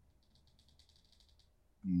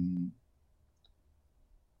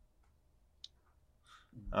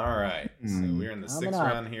 All right. So we're in the Coming 6th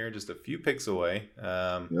up. round here, just a few picks away.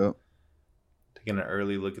 Yep. Taking an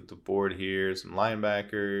early look at the board here. Some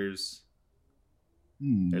linebackers.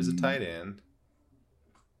 There's a tight end.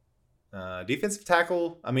 Defensive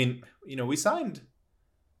tackle. I mean, we signed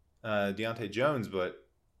Daquan Jones, but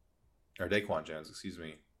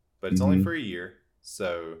it's only for a year.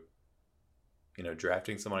 So,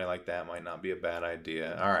 drafting somebody like that might not be a bad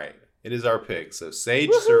idea. All right. It is our pick. So, Sage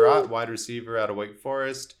Surratt, wide receiver out of Wake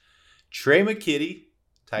Forest. Trey McKitty,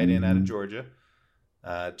 tight end out of Georgia.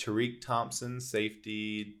 Tariq Thompson,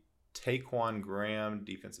 safety. Taquan Graham,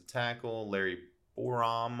 defensive tackle. Larry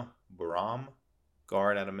Borom,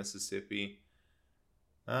 guard out of Mississippi.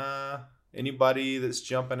 Anybody that's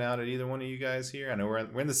jumping out at either one of you guys here? I know we're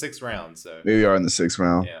in the 6th round, so Maybe we are in the 6th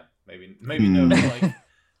round. yeah, maybe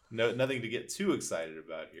nothing to get too excited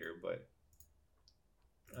about here, but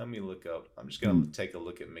let me look up. I'm just gonna take a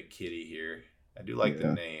look at McKitty here. I do like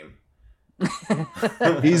the name.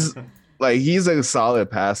 He's a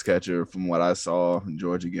solid pass catcher from what I saw in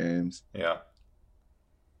Georgia games. Yeah.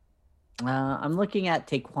 I'm looking at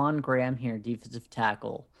Taquan Graham here, defensive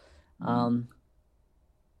tackle.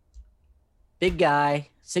 Big guy,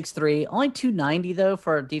 6'3", only 290 though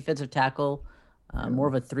for a defensive tackle. More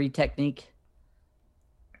of a 3 technique.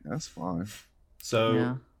 That's fine.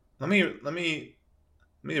 So let me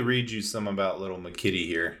read you some about little McKitty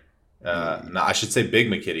here. No, I should say Big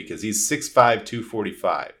McKitty because he's 6'5",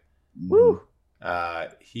 245. Woo!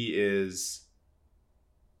 He is.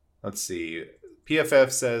 Let's see.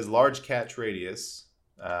 PFF says large catch radius,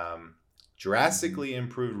 drastically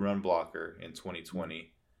improved run blocker in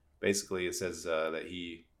 2020. Basically, it says that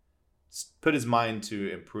he put his mind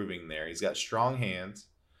to improving there. He's got strong hands.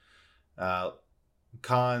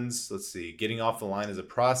 Cons, let's see. Getting off the line is a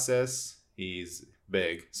process. He's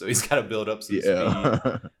big, so he's got to build up some speed.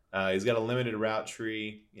 He's got a limited route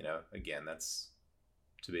tree. Again, that's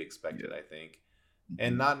to be expected, I think.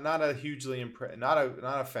 And not a hugely not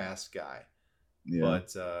a fast guy. Yeah.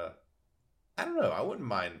 But I don't know. I wouldn't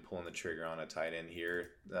mind pulling the trigger on a tight end here.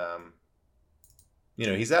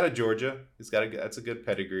 He's out of Georgia. That's a good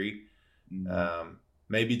pedigree.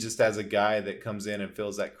 Maybe just as a guy that comes in and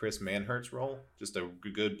fills that Chris Manhertz role, just a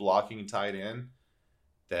good blocking tight end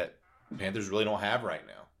that Panthers really don't have right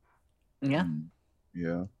now. Yeah.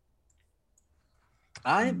 Yeah.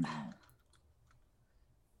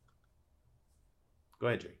 Go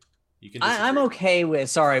ahead, Jay. You can. I'm okay with.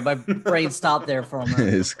 Sorry, my brain stopped there for a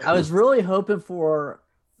moment. It's cool. I was really hoping for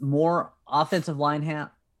more offensive line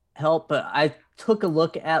help, but I took a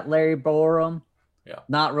look at Larry Borom. Yeah.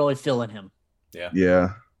 Not really feeling him. Yeah.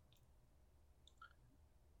 Yeah.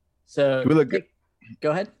 So go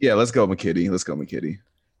ahead. Yeah, let's go McKitty.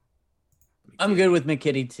 I'm good with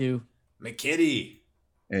McKitty too. McKitty.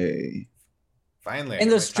 Hey. Finally.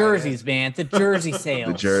 And those jerseys, man. The jersey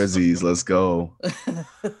sales. The jerseys, let's go.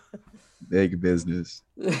 Big business.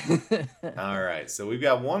 All right. So we've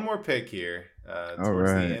got one more pick here.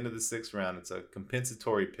 Towards the end of the 6th round. It's a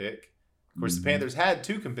compensatory pick. Of course, the Panthers had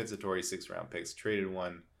 2 compensatory 6th-round picks, traded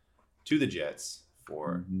one to the Jets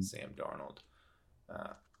for Sam Darnold.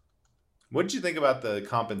 What did you think about the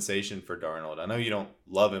compensation for Darnold? I know you don't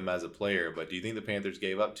love him as a player, but do you think the Panthers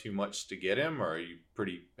gave up too much to get him, or are you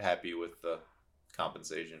pretty happy with the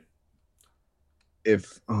compensation?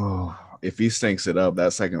 If he stinks it up,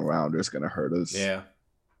 that 2nd rounder is going to hurt us. Yeah.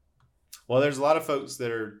 Well, there's a lot of folks that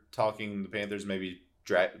are talking the Panthers maybe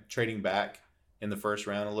trading back in the 1st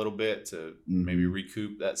round a little bit to maybe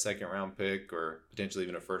recoup that 2nd round pick or potentially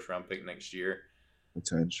even a 1st round pick next year.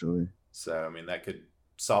 Potentially. So, I mean, that could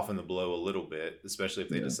soften the blow a little bit, especially if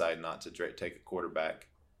they decide not to take a quarterback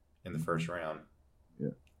in the 1st round. Yeah.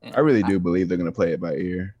 I really do believe they're going to play it by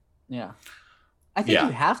ear. Yeah. I think you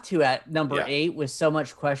have to at number 8 with so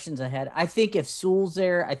much questions ahead. I think if Sewell's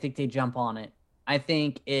there, I think they jump on it. I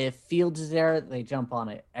think if Fields is there, they jump on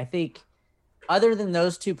it. I think other than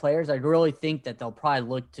those two players, I really think that they'll probably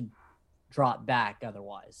look to drop back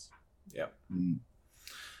otherwise. Yep. Mm.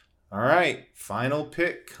 All right, final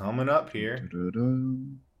pick coming up here.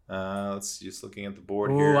 Du-du-du. Let's just looking at the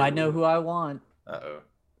board Ooh, here. I know who I want. Uh-oh.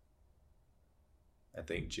 I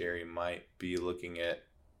think Jerry might be looking at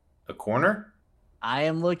a corner. I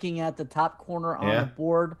am looking at the top corner on Yeah. the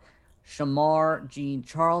board. Shamar Jean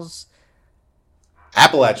Charles,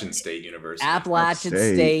 Appalachian State University. Appalachian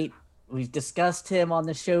State. State. We've discussed him on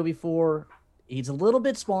the show before. He's a little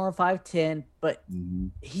bit smaller, 5'10", but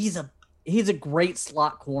Mhm. he's a great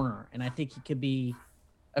slot corner, and I think he could be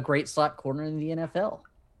a great slot corner in the NFL.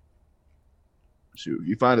 Shoot,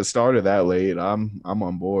 you find a starter that late, I'm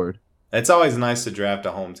on board. It's always nice to draft a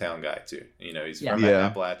hometown guy too. You know, he's from Yeah.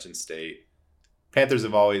 Appalachian State. Panthers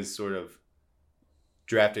have always sort of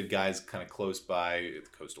drafted guys kind of close by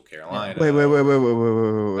Coastal Carolina. Wait.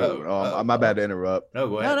 Oh, My bad to interrupt. No,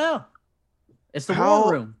 go ahead. No. It's the How-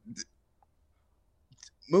 war room.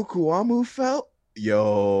 Mukuamu felt?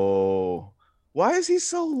 Yo, why is he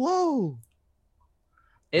so low?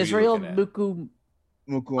 are you Israel looking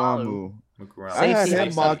at? Mukuamu. Mukurama. I had Safety,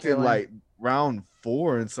 him South mocked in Carolina. like round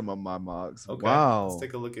 4 in some of my mocks. Okay. Wow. Let's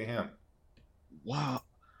take a look at him. Wow.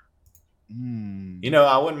 Hmm. You know,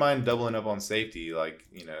 I wouldn't mind doubling up on safety. Like,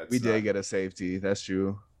 you know, it's We did not- get a safety. That's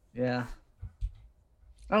true. Yeah.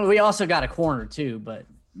 Oh, we also got a corner too, but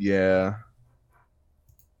Yeah.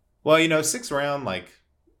 Well, you know, 6th round, like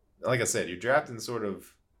I said, you're drafting sort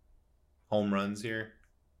of home runs here.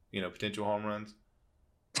 You know, potential home runs.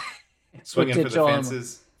 Swinging for the Potential home-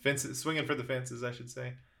 fences. Swinging for the fences, I should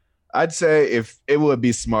say. I'd say if it would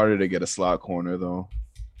be smarter to get a slot corner though.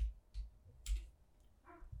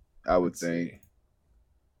 I would Let's think. see.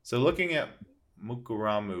 So looking at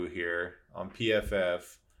Mukuramu here on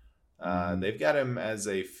PFF, they've got him as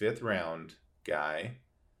a 5th round guy.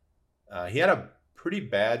 He had a pretty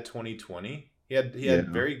bad 2020. He had Yeah.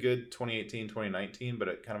 very good 2018, 2019, but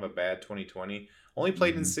a kind of a bad 2020. Only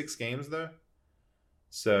played in Mhm. 6 games though.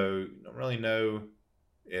 So don't really know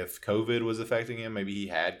if COVID was affecting him. Maybe he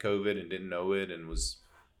had COVID and didn't know it and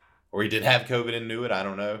or he did have COVID and knew it. I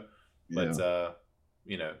don't know. But Yeah.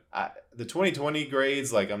 you know, the 2020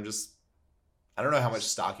 grades, like I don't know how much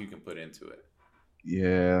stock you can put into it.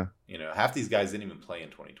 Yeah, You know, half these guys didn't even play in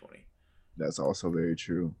 2020. that's also very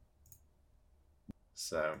true.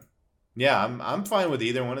 So, yeah, I'm fine with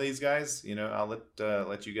either one of these guys. You know, I'll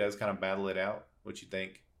let you guys kind of battle it out. What you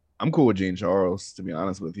think? I'm cool with Gene Charles, to be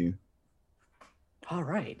honest with you. all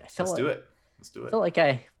right. I Let's do it. Let's do it. feel like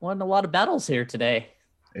I won a lot of battles here today.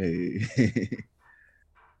 Hey,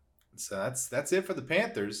 So that's it for the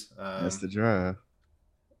Panthers. that's the draft.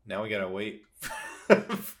 Now we gotta wait for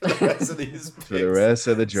the rest of these picks. For the rest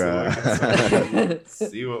of the So we draft. can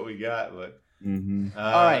see what we got. But hmm All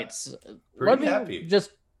right. So let pretty me happy.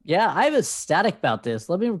 I have a static about this.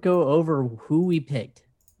 Let me go over who we picked.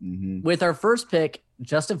 hmm With our first pick,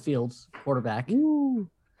 Justin Fields, quarterback.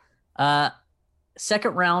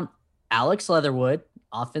 Second round, Alex Leatherwood,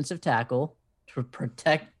 offensive tackle, to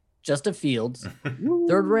protect Justin Fields.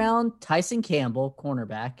 Third round, Tyson Campbell,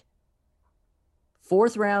 cornerback.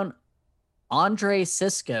 Fourth round, Andre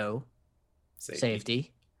Cisco,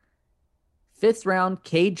 safety. Fifth round,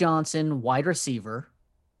 Cade Johnson, wide receiver.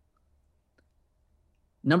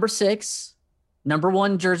 Number 6, number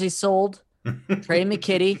 1 jersey sold, Trey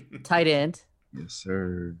McKitty, tight end. Yes,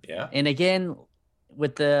 sir. Yeah. And again,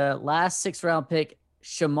 with the last 6th round pick,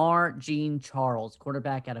 Shamar Jean Charles,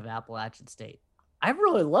 quarterback out of Appalachian State. I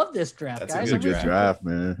really love this draft, That's a guys. It's a good good draft. draft,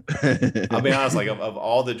 man. I'll be honest, like of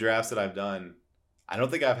all the drafts that I've done, I don't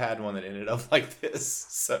think I've had one that ended up like this.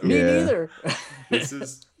 So Me Yeah. neither. this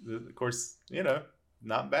is, of course, you know,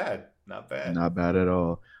 not bad. Not bad. Not bad at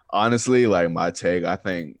all. Honestly, like my take, I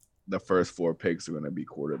think the first 4 picks are going to be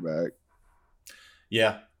quarterback.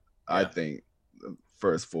 Yeah. I Yeah. think the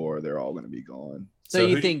first 4, they're all going to be gone. So who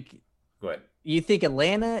you do think Go ahead.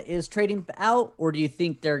 Atlanta is trading out, or do you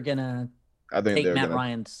think they're gonna I think take they're Matt gonna.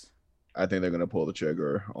 Ryan's? I think they're gonna pull the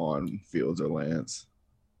trigger on Fields or Lance.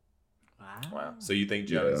 Wow. So you think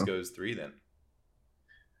Jones Yeah. goes 3 then?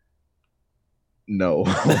 No.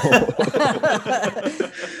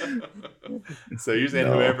 So you're saying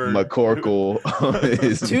No, whoever McCorkle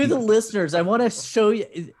is To the listeners, I want to show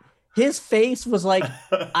you. His face was like,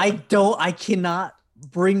 I cannot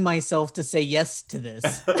bring myself to say yes to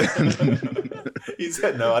this. He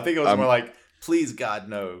said no. I think it was I'm- more like, please God,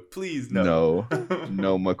 no. Please no.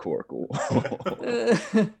 no McCorkle.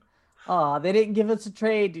 Oh, they didn't give us a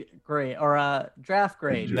trade grade or a draft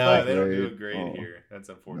grade. No, but, they don't do a Grade. grade Oh. here. That's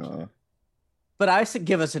unfortunate. No. but I said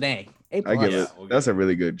give us an A. A I plus. give Yeah, it. we'll That's give a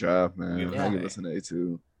really good job, give man. it I an give A. us an A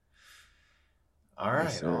too. All right,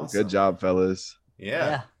 Yes, sir. awesome. Good job, fellas.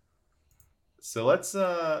 Yeah. So let's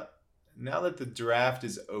now that the draft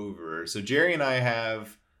is over, so Jerry and I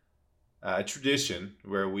have a tradition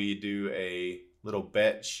where we do a little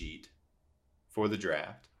bet sheet for the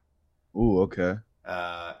draft. Ooh, okay.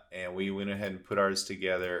 And we went ahead and put ours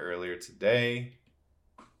together earlier today.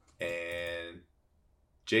 And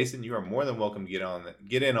Jason, you are more than welcome to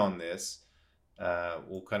get in on this.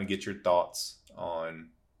 We'll kind of get your thoughts on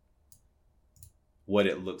what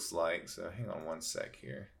it looks like. So hang on one sec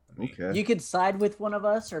here. Okay. You could side with one of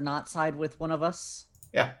us or not side with one of us.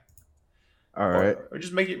 Yeah. All right. Or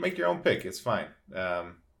just make your own pick. It's fine.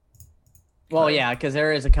 Well, yeah, because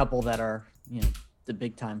there is a couple that are, the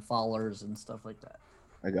big time followers and stuff like that.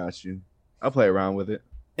 I got you. I'll play around with it.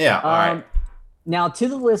 Yeah. All right. Now, to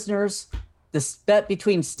the listeners, this bet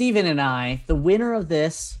between Steven and I, the winner of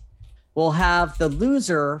this will have the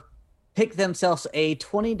loser pick themselves a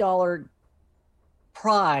 $20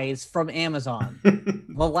 prize from Amazon.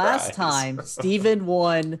 The last time, Steven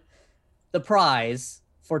won the prize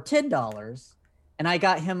for $10, and I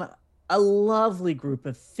got him a lovely group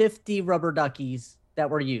of 50 rubber duckies that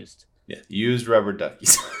were used. Yeah, used rubber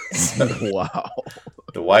duckies. Wow.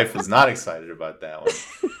 The wife was not excited about that one.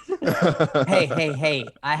 Hey.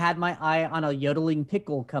 I had my eye on a yodeling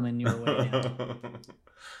pickle coming your way now.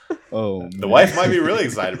 Oh, the wife might be really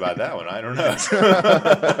excited about that one. I don't know.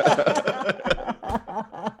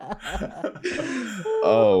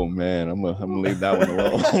 Oh man, I'm gonna leave that one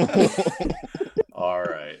alone. All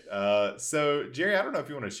right. So Jerry, I don't know if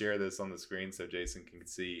you want to share this on the screen so Jason can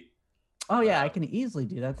see. Oh yeah, I can easily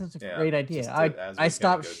do that. That's a great idea. I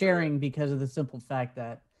stopped sharing because of the simple fact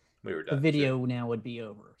that we were done. The video now would be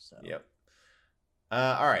over. So yep.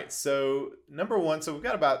 All right. So number one. So we've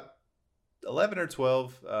got about 11 or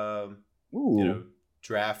 12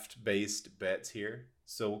 draft based bets here.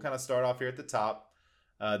 So we'll kind of start off here at the top.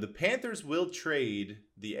 The Panthers will trade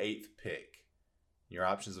the 8th pick. Your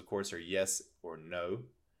options, of course, are yes or no.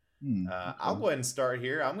 I'll go ahead and start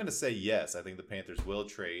here. I'm going to say yes. I think the Panthers will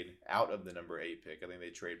trade out of the number 8 pick. I think they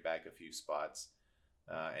trade back a few spots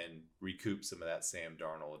and recoup some of that Sam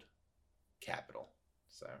Darnold capital.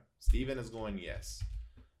 So Steven is going yes.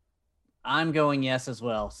 I'm going yes as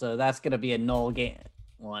well. So that's going to be a null game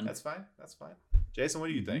one. That's fine. Jason, what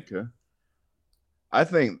do you think? Okay. I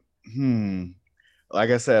think,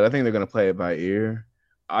 like I said, I think they're going to play it by ear.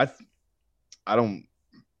 I don't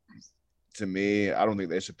think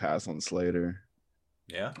they should pass on Slater.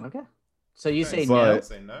 Yeah. Okay. So you say no?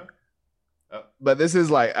 Say no. Oh. But this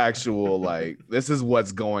is like actual, this is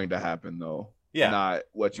what's going to happen though. Yeah. Not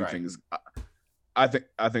what you think is. I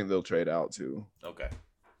think they'll trade out too. Okay.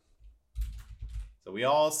 So we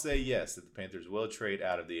all say yes that the Panthers will trade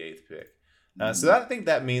out of the 8th pick. So I think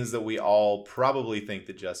that means that we all probably think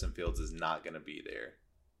that Justin Fields is not going to be there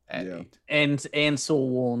at 8. And Sewell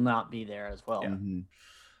will not be there as well. Yeah.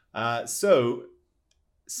 Mm-hmm. So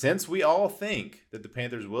since we all think that the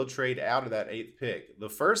Panthers will trade out of that 8th pick, the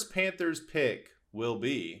first Panthers pick will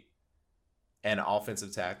be an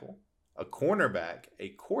offensive tackle, a cornerback, a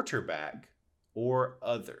quarterback, or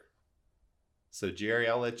other. So Jerry,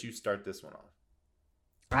 I'll let you start this one off.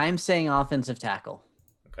 I'm saying offensive tackle.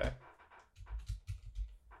 Okay.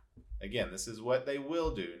 Again, this is what they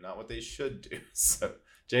will do, not what they should do. So,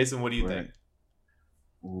 Jason, what do you think?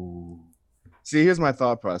 Ooh. See, here's my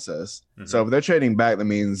thought process. Mm-hmm. So if they're trading back, that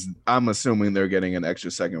means I'm assuming they're getting an extra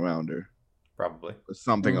second rounder. Probably. Or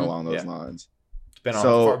something along those lines. Depending on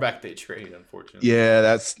how far back they trade, unfortunately. Yeah,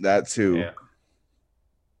 that's that too. Yeah.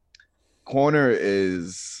 Corner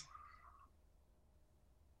is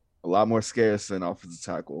a lot more scarce than offensive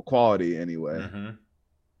tackle. Quality, anyway.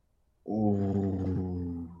 Mm-hmm.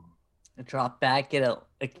 Ooh. A drop back, get a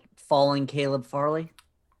falling Caleb Farley.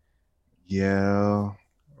 Yeah.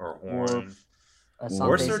 Or Horn.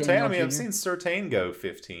 Or Surtain. I mean, I've seen Surtain go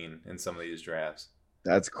 15 in some of these drafts.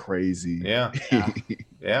 That's crazy. Yeah.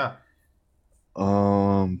 Yeah.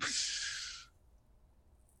 I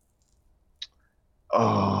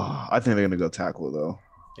think they're gonna go tackle though.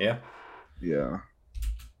 Yeah. Yeah.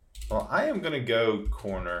 Well, I am gonna go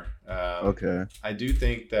corner. Okay. I do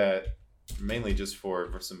think that mainly just for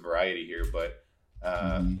some variety here, but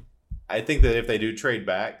I think that if they do trade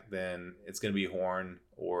back, then it's gonna be Horn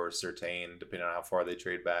or Surtain, depending on how far they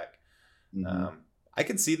trade back. Mm-hmm. I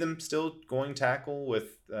could see them still going tackle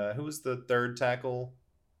with who was the third tackle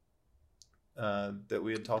that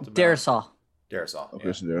we had talked about? Darisaw.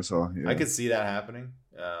 Christian Darisaw. Yeah. I could see that happening.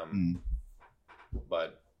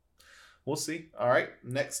 But we'll see. All right.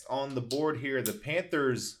 Next on the board here, the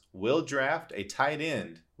Panthers will draft a tight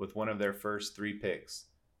end with one of their first 3 picks.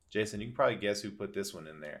 Jason, you can probably guess who put this one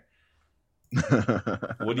in there.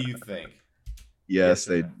 What do you think? Yes,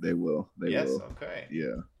 they will. They yes, will. Okay.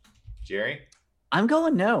 Yeah. Jerry? I'm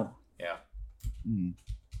going no. Yeah. Mm.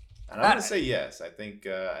 And I'm gonna say yes. I think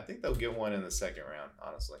they'll get one in the second round,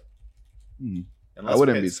 honestly. I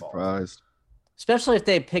wouldn't be surprised. Especially if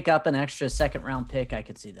they pick up an extra second round pick, I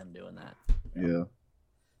could see them doing that. Yeah.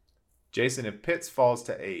 Jason, if Pitts falls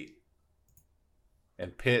to 8,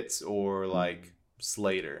 and Pitts or like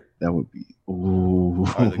Slater, that would be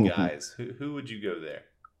are the guys. Who would you go there?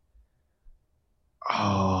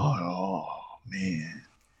 Oh man.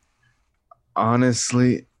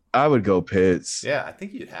 Honestly, I would go Pitts. Yeah, I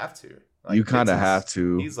think you'd have to. Like, you kind of have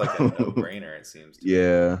to. He's like a no-brainer, it seems to.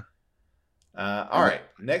 Yeah. All right.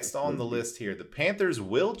 Next on the list here, the Panthers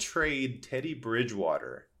will trade Teddy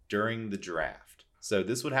Bridgewater during the draft. So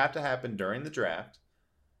this would have to happen during the draft,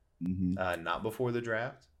 not before the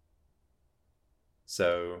draft.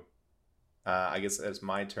 So I guess it's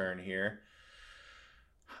my turn here.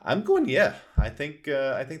 I'm going, yeah. I think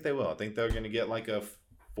they will. I think they're going to get like a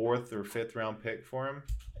 4th or 5th round pick for him,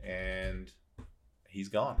 and he's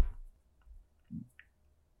gone.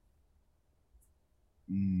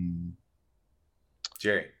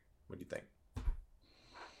 Jerry, what do you think?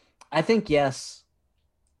 I think yes.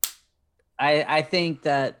 I think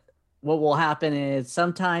that what will happen is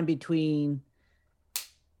sometime between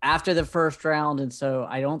after the first round, and so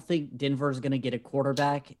I don't think Denver's going to get a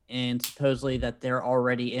quarterback, and supposedly that they're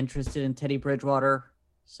already interested in Teddy Bridgewater.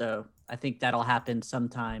 So I think that'll happen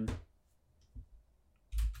sometime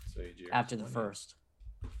after the first.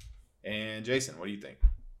 And Jason, what do you think?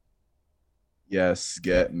 Yes,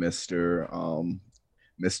 get Mr.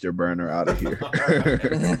 Burner out of here.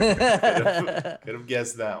 Could have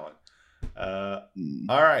guessed that one.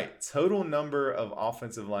 All right, total number of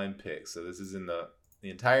offensive line picks. So this is in the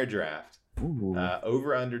entire draft.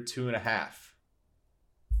 Over under 2.5.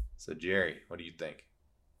 So Jerry, what do you think?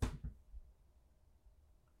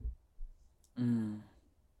 I'm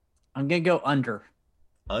gonna go under.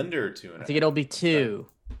 Under 2.5. I think it'll be 2.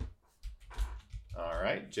 All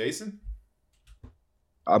right, Jason.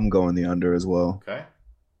 I'm going the under as well. Okay.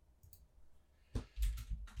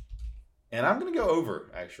 And I'm going to go over,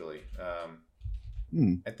 actually.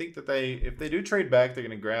 I think that if they do trade back, they're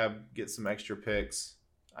going to get some extra picks.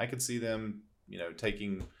 I could see them,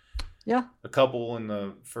 taking a couple in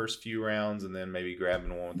the first few rounds and then maybe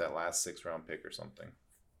grabbing one with that last 6th round pick or something.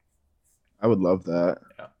 I would love that.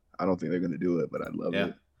 Yeah. I don't think they're going to do it, but I'd love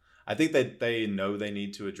it. I think that they know they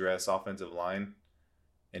need to address offensive line,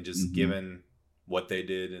 and just given what they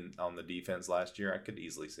did on the defense last year, I could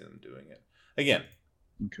easily see them doing it. Again,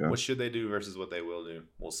 what should they do versus what they will do?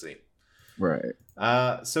 We'll see. Right.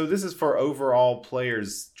 So this is for overall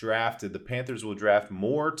players drafted. The Panthers will draft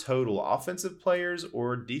more total offensive players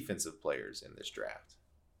or defensive players in this draft.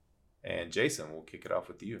 And Jason, we'll kick it off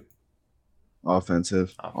with you.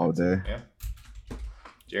 Offensive all day. Yeah.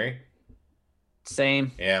 Jerry?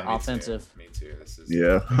 Same. Yeah, offensive. Me too. This is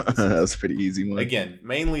that's a pretty easy one. Again,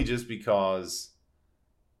 mainly just because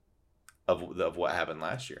of what happened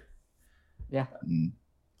last year. Yeah.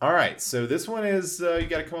 All right. So this one is you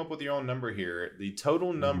got to come up with your own number here. The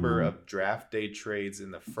total number of draft day trades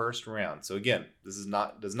in the first round. So again, this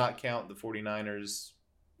does not count the 49ers,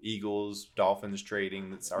 Eagles, Dolphins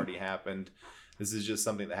trading that's already happened. This is just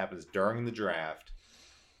something that happens during the draft.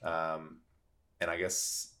 And I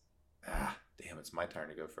guess damn, it's my turn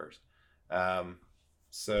to go first.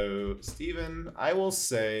 So, Steven, I will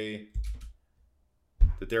say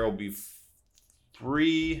that there will be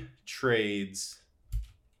 3 trades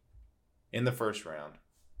in the first round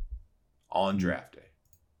on draft day.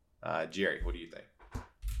 Jerry, what do you think?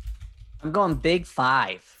 I'm going big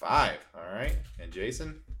 5. 5. All right. And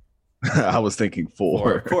Jason? I was thinking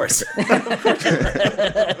 4. Of course.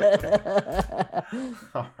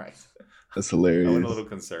 All right. That's hilarious. I went a little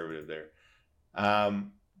conservative there.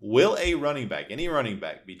 Will any running back,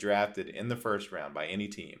 be drafted in the first round by any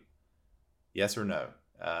team? Yes or no?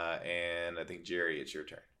 And I think, Jerry, it's your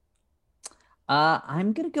turn.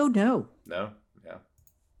 I'm going to go no. No? Yeah.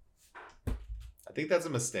 I think that's a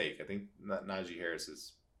mistake. I think Najee Harris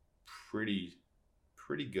is pretty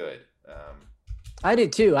good. I do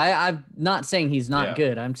too. I'm not saying he's not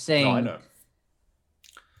good. I'm saying. No,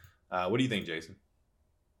 I know. What do you think, Jason?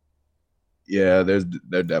 Yeah,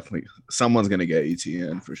 they're definitely someone's gonna get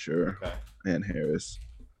ETN for sure. Okay. And Harris.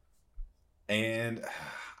 And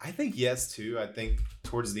I think yes too. I think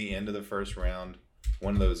towards the end of the first round,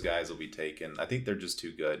 one of those guys will be taken. I think they're just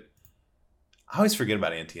too good. I always forget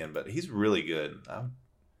about Etienne, but he's really good.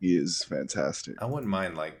 He is fantastic. I wouldn't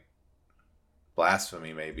mind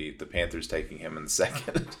blasphemy maybe the Panthers taking him in the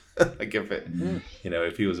second. Like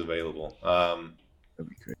if he was available. That'd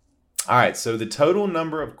be crazy. All right, so the total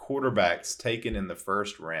number of quarterbacks taken in the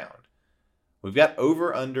first round. We've got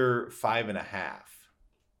over under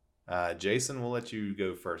 5.5. Jason, we'll let you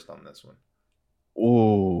go first on this one.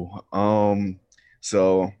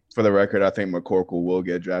 So for the record, I think McCorkle will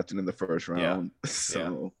get drafted in the first round. Yeah.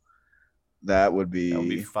 So that would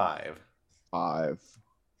be 5. 5.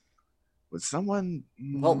 Would someone?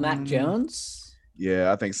 Well, Mac Jones.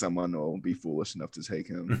 Yeah, I think someone will be foolish enough to take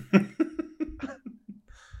him.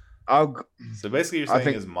 So basically, you're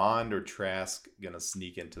saying is Mond or Trask gonna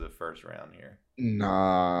sneak into the first round here?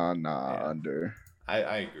 Nah, under.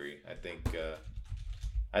 I agree. I think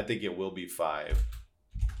it will be 5.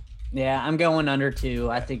 Yeah, I'm going under 2.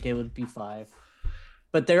 I think it would be 5.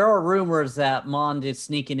 But there are rumors that Mond is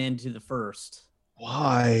sneaking into the first.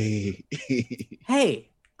 Why?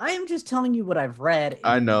 Hey, I am just telling you what I've read.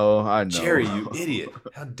 I know. Jerry, you idiot.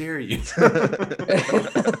 How dare you?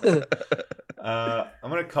 I'm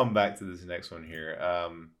going to come back to this next one here.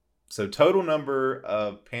 So total number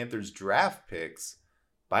of Panthers draft picks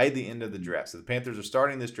by the end of the draft. So the Panthers are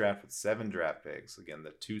starting this draft with 7 draft picks. Again,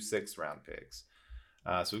 the 2 6th-round picks.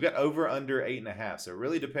 So we've got over under 8.5. So it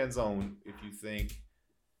really depends on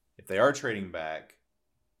if they are trading back,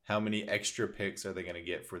 how many extra picks are they going to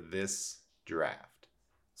get for this draft?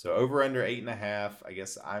 So over under 8.5. I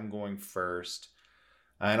guess I'm going first.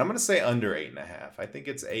 And I'm going to say under 8.5. I think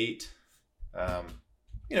it's 8.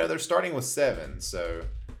 They're starting with 7. So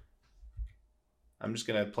I'm just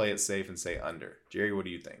going to play it safe and say under. Jerry, what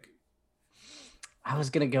do you think? I was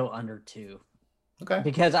going to go under 2. Okay.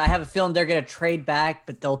 Because I have a feeling they're going to trade back,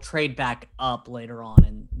 but they'll trade back up later on,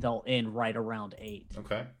 and they'll end right around 8.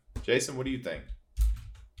 Okay. Jason, what do you think?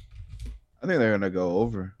 I think they're going to go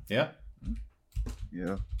over. Yeah?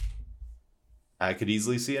 Yeah. I could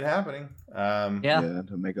easily see it happening. Yeah,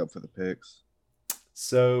 to make up for the picks.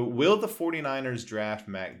 So, will the 49ers draft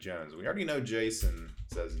Mac Jones? We already know Jason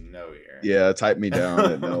says no here. Yeah, type me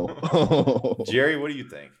down at no. Jerry, what do you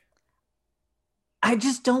think? I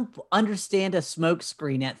just don't understand a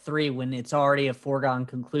smokescreen at 3 when it's already a foregone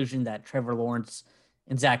conclusion that Trevor Lawrence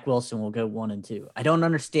and Zach Wilson will go 1 and 2. I don't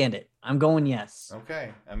understand it. I'm going yes.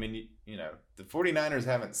 Okay. I mean, the 49ers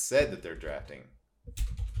haven't said that they're drafting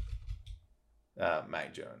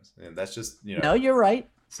Mac Jones. And that's just, No, you're right.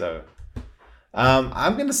 So, I'm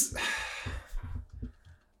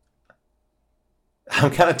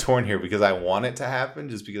kind of torn here because I want it to happen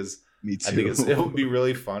just because Me too. I think it would be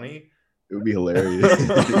really funny. It would be hilarious.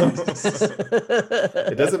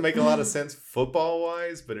 It doesn't make a lot of sense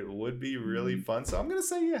football-wise, but it would be really fun. So I'm gonna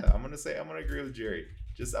say yeah. I'm gonna agree with Jerry.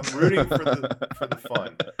 I'm rooting for the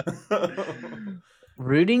fun.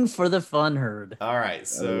 Rooting for the fun herd. All right,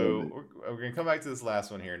 so we're gonna come back to this last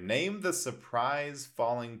one here. Name the surprise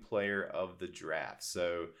falling player of the draft.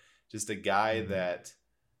 So just a guy that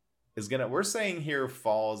is we're saying here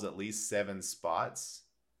falls at least 7 spots.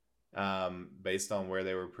 Based on where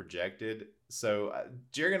they were projected. So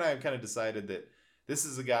Jerry and I have kind of decided that this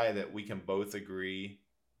is a guy that we can both agree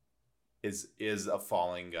is a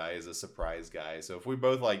falling guy, is a surprise guy. So if we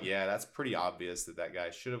both that's pretty obvious that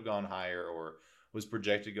guy should have gone higher or was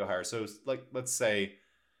projected to go higher. So let's say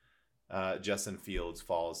Justin Fields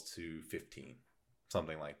falls to 15,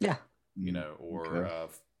 something like that. Yeah. Or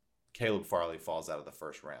Caleb Farley falls out of the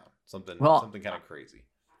first round. Something kind of crazy.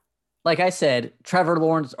 Like I said, Trevor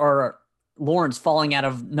Lawrence or Lawrence falling out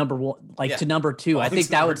of number 1, to number 2. I think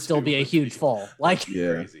that would still be a huge fall.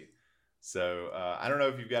 Crazy. So I don't know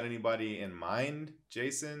if you've got anybody in mind,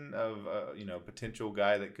 Jason, of potential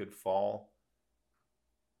guy that could fall.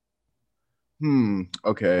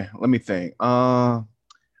 Okay, let me think. I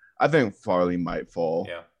think Farley might fall.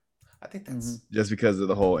 Yeah, I think that's just because of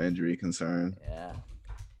the whole injury concern. Yeah.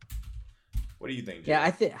 What do you think, Jerry?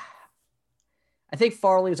 Yeah, I think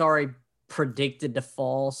Farley's already predicted to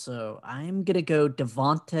fall, so I'm gonna go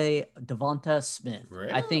Devonta Smith.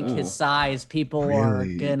 Really? I think his size, people are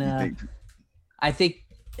gonna. I think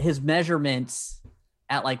his measurements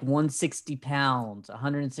at 160 pounds,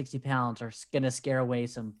 160 pounds, are gonna scare away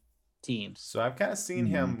some teams. So I've kind of seen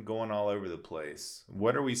him going all over the place.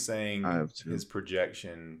 What are we saying? His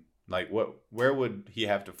projection, where would he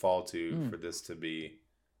have to fall to for this to be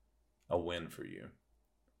a win for you?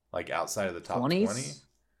 Outside of the top 20s? 20?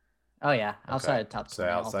 Oh yeah, outside of top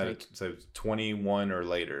 20. So 21 or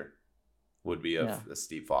later would be a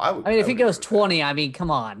steep fall. If he goes 20, I mean,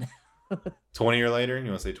 come on. 20 or later? You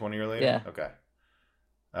want to say 20 or later? Yeah. Okay.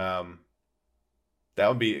 That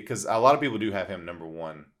would be because a lot of people do have him number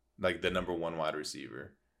 1, the number 1 wide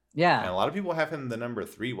receiver. And a Yeah. lot of people have him the number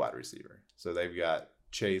 3 wide receiver. So they've got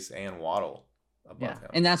Chase and Waddle above Yeah. him.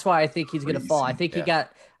 And that's why I think he's going to fall. I Crazy. think I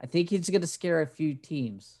think he's going to scare a few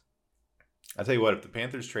teams. I tell you what, if the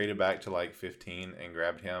Panthers traded back to like 15 and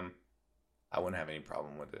grabbed him, I wouldn't have any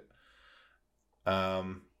problem with it.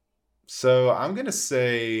 So I'm gonna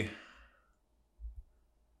say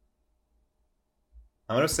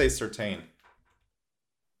Surtain.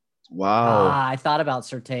 Wow. I thought about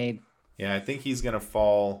Surtain. Yeah, I think he's gonna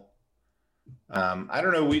fall. I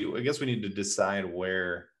don't know. I guess we need to decide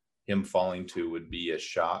where him falling to would be a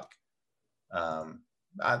shock.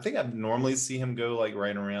 I think I normally see him go like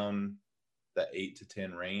right around the 8 to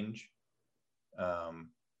 10 range.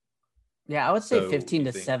 Yeah, I would say So, 15 you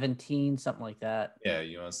to think- 17, something like that. Yeah,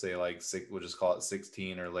 you want to say like 6? We'll just call it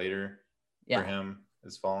 16 or later for Yeah. him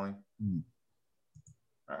is falling. Mhm.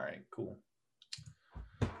 All right, cool.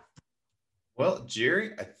 Well,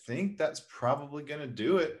 Jerry, I think that's probably gonna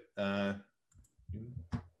do it.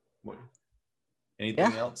 What?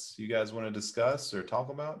 Anything else you guys want to discuss or talk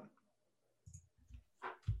about?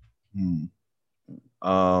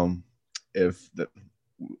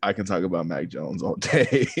 I can talk about Mac Jones all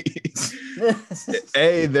day.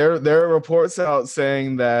 Hey, there are reports out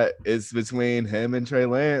saying that it's between him and Trey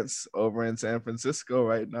Lance over in San Francisco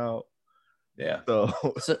right now. Yeah.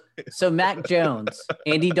 So Mac Jones,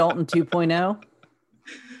 Andy Dalton 2.0.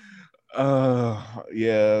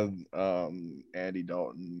 Yeah, Andy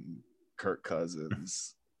Dalton, Kirk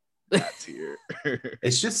Cousins. That's here.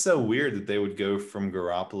 It's just so weird that they would go from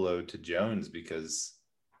Garoppolo to Jones because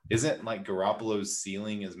isn't like Garoppolo's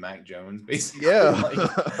ceiling is Mac Jones basically? Yeah.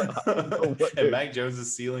 And Mac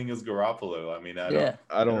Jones' ceiling is Garoppolo. I mean, I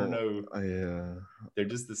don't know. Yeah, They're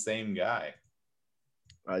just the same guy.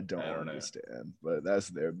 I don't understand, but that's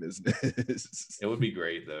their business. It would be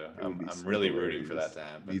great though. I'm really rooting for that to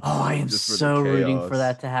happen. Oh, I am so rooting for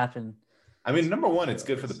that to happen. I mean, number one, it's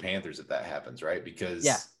good for the Panthers if that happens, right? Because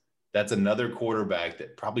that's another quarterback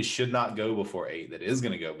that probably should not go before 8, that is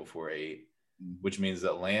going to go before 8, which means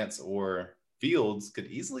that Lance or Fields could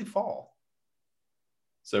easily fall.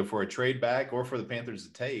 So for a trade back or for the Panthers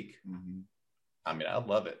to take, I mean, I'd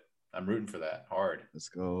love it. I'm rooting for that hard. Let's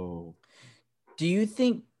go. Do you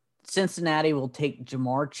think Cincinnati will take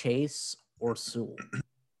Jamar Chase or Sewell?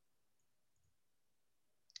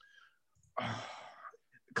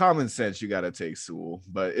 Common sense, you got to take Sewell,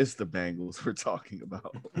 but it's the Bengals we're talking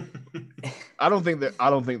about. I don't think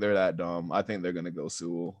they're that dumb. I think they're gonna go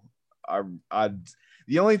Sewell.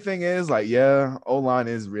 The only thing is, like, yeah, O-line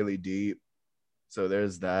is really deep, so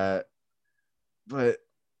there's that. But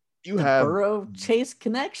you have Burrow Chase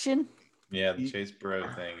connection. Yeah, the Chase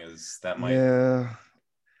Burrow thing is that might. Yeah,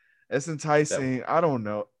 it's enticing. I don't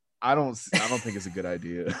know. I don't think it's a good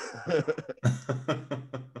idea.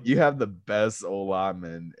 You have the best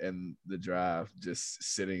O-lineman in the draft just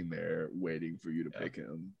sitting there waiting for you to pick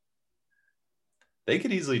him. They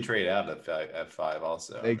could easily trade out at 5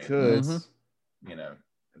 also. They could. You know,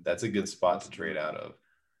 that's a good spot to trade out of.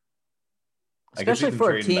 Especially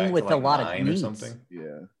for a team with a lot of needs. Or something.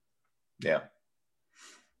 Yeah.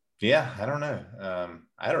 Yeah, I don't know.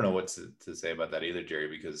 I don't know what to say about that either, Jerry,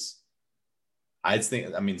 because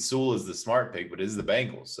Sewell is the smart pick, but it is the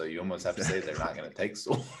Bengals. So you almost have to say they're not going to take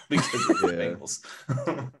Sewell because it's the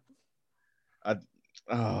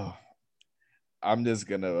Bengals. I'm just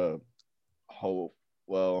going to hope.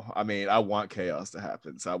 Well, I mean, I want chaos to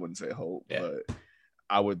happen, so I wouldn't say hope, but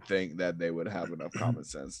I would think that they would have enough common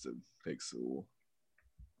sense to pick Sewell.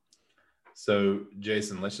 So,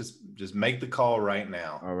 Jason, let's just make the call right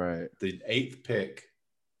now. All right. The 8th pick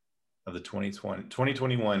of the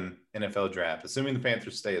 2021 NFL draft, assuming the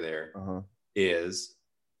Panthers stay there, is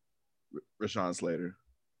Rashawn Slater.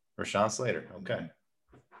 Rashawn Slater. Okay.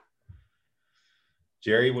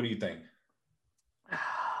 Jerry, what do you think?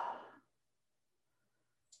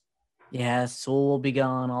 Yeah, Sewell will be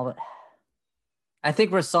gone. All that. I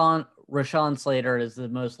think Rashawn Slater is the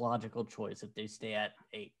most logical choice if they stay at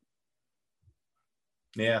 8.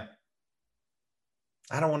 Yeah.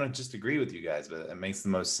 I don't want to just agree with you guys, but it makes the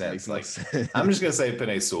most sense. I'm just going to say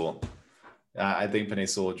Penei Sewell. I think Penei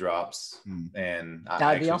Sewell drops, and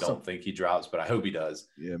I actually don't think he drops, but I hope he does.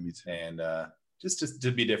 Yeah, me too. And just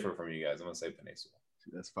to be different from you guys, I'm going to say Penei Sewell.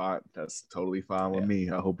 That's fine. That's totally fine with me.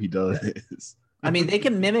 I hope he does. I mean, they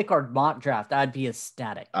can mimic our mock draft. I'd be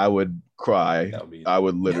ecstatic. I would cry. I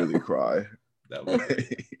would literally cry. That would be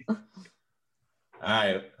great. All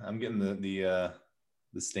right. I'm getting the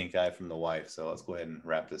stink eye from the wife, so let's go ahead and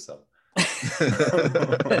wrap this up.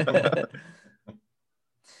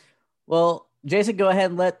 Well, Jason, go ahead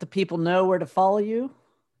and let the people know where to follow you.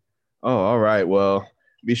 Oh, all right. Well,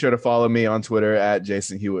 Be sure to follow me on Twitter at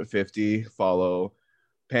Jason Hewitt50. Follow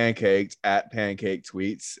Pancaked at Pancake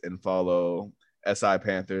Tweets, and follow SI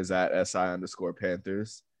Panthers at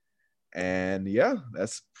SI_Panthers. And yeah,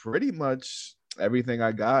 that's pretty much everything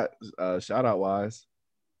I got shout out wise.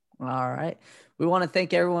 All right. We want to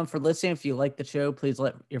thank everyone for listening. If you like the show, please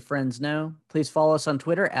let your friends know. Please follow us on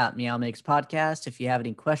Twitter at Meow Makes Podcast. If you have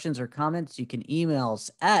any questions or comments, you can email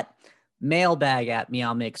us at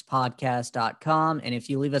mailbag@meowmakespodcast.com. And if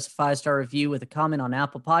you leave us a 5-star review with a comment on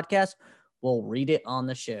Apple Podcasts, we'll read it on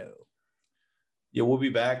the show. Yeah, we'll be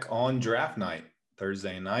back on draft night,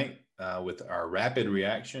 Thursday night, with our rapid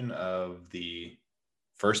reaction of the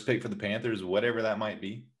first pick for the Panthers, whatever that might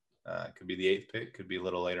be. It could be the 8th pick, could be a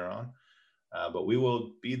little later on. But we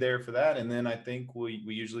will be there for that. And then I think we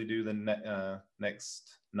usually do the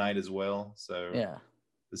next night as well. So yeah,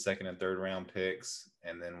 the 2nd and 3rd round picks.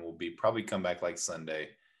 And then we'll probably come back like Sunday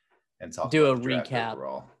and do about a the draft recap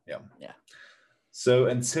overall. Yeah. Yeah. So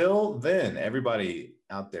until then, everybody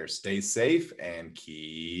out there, stay safe and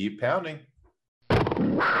keep pounding.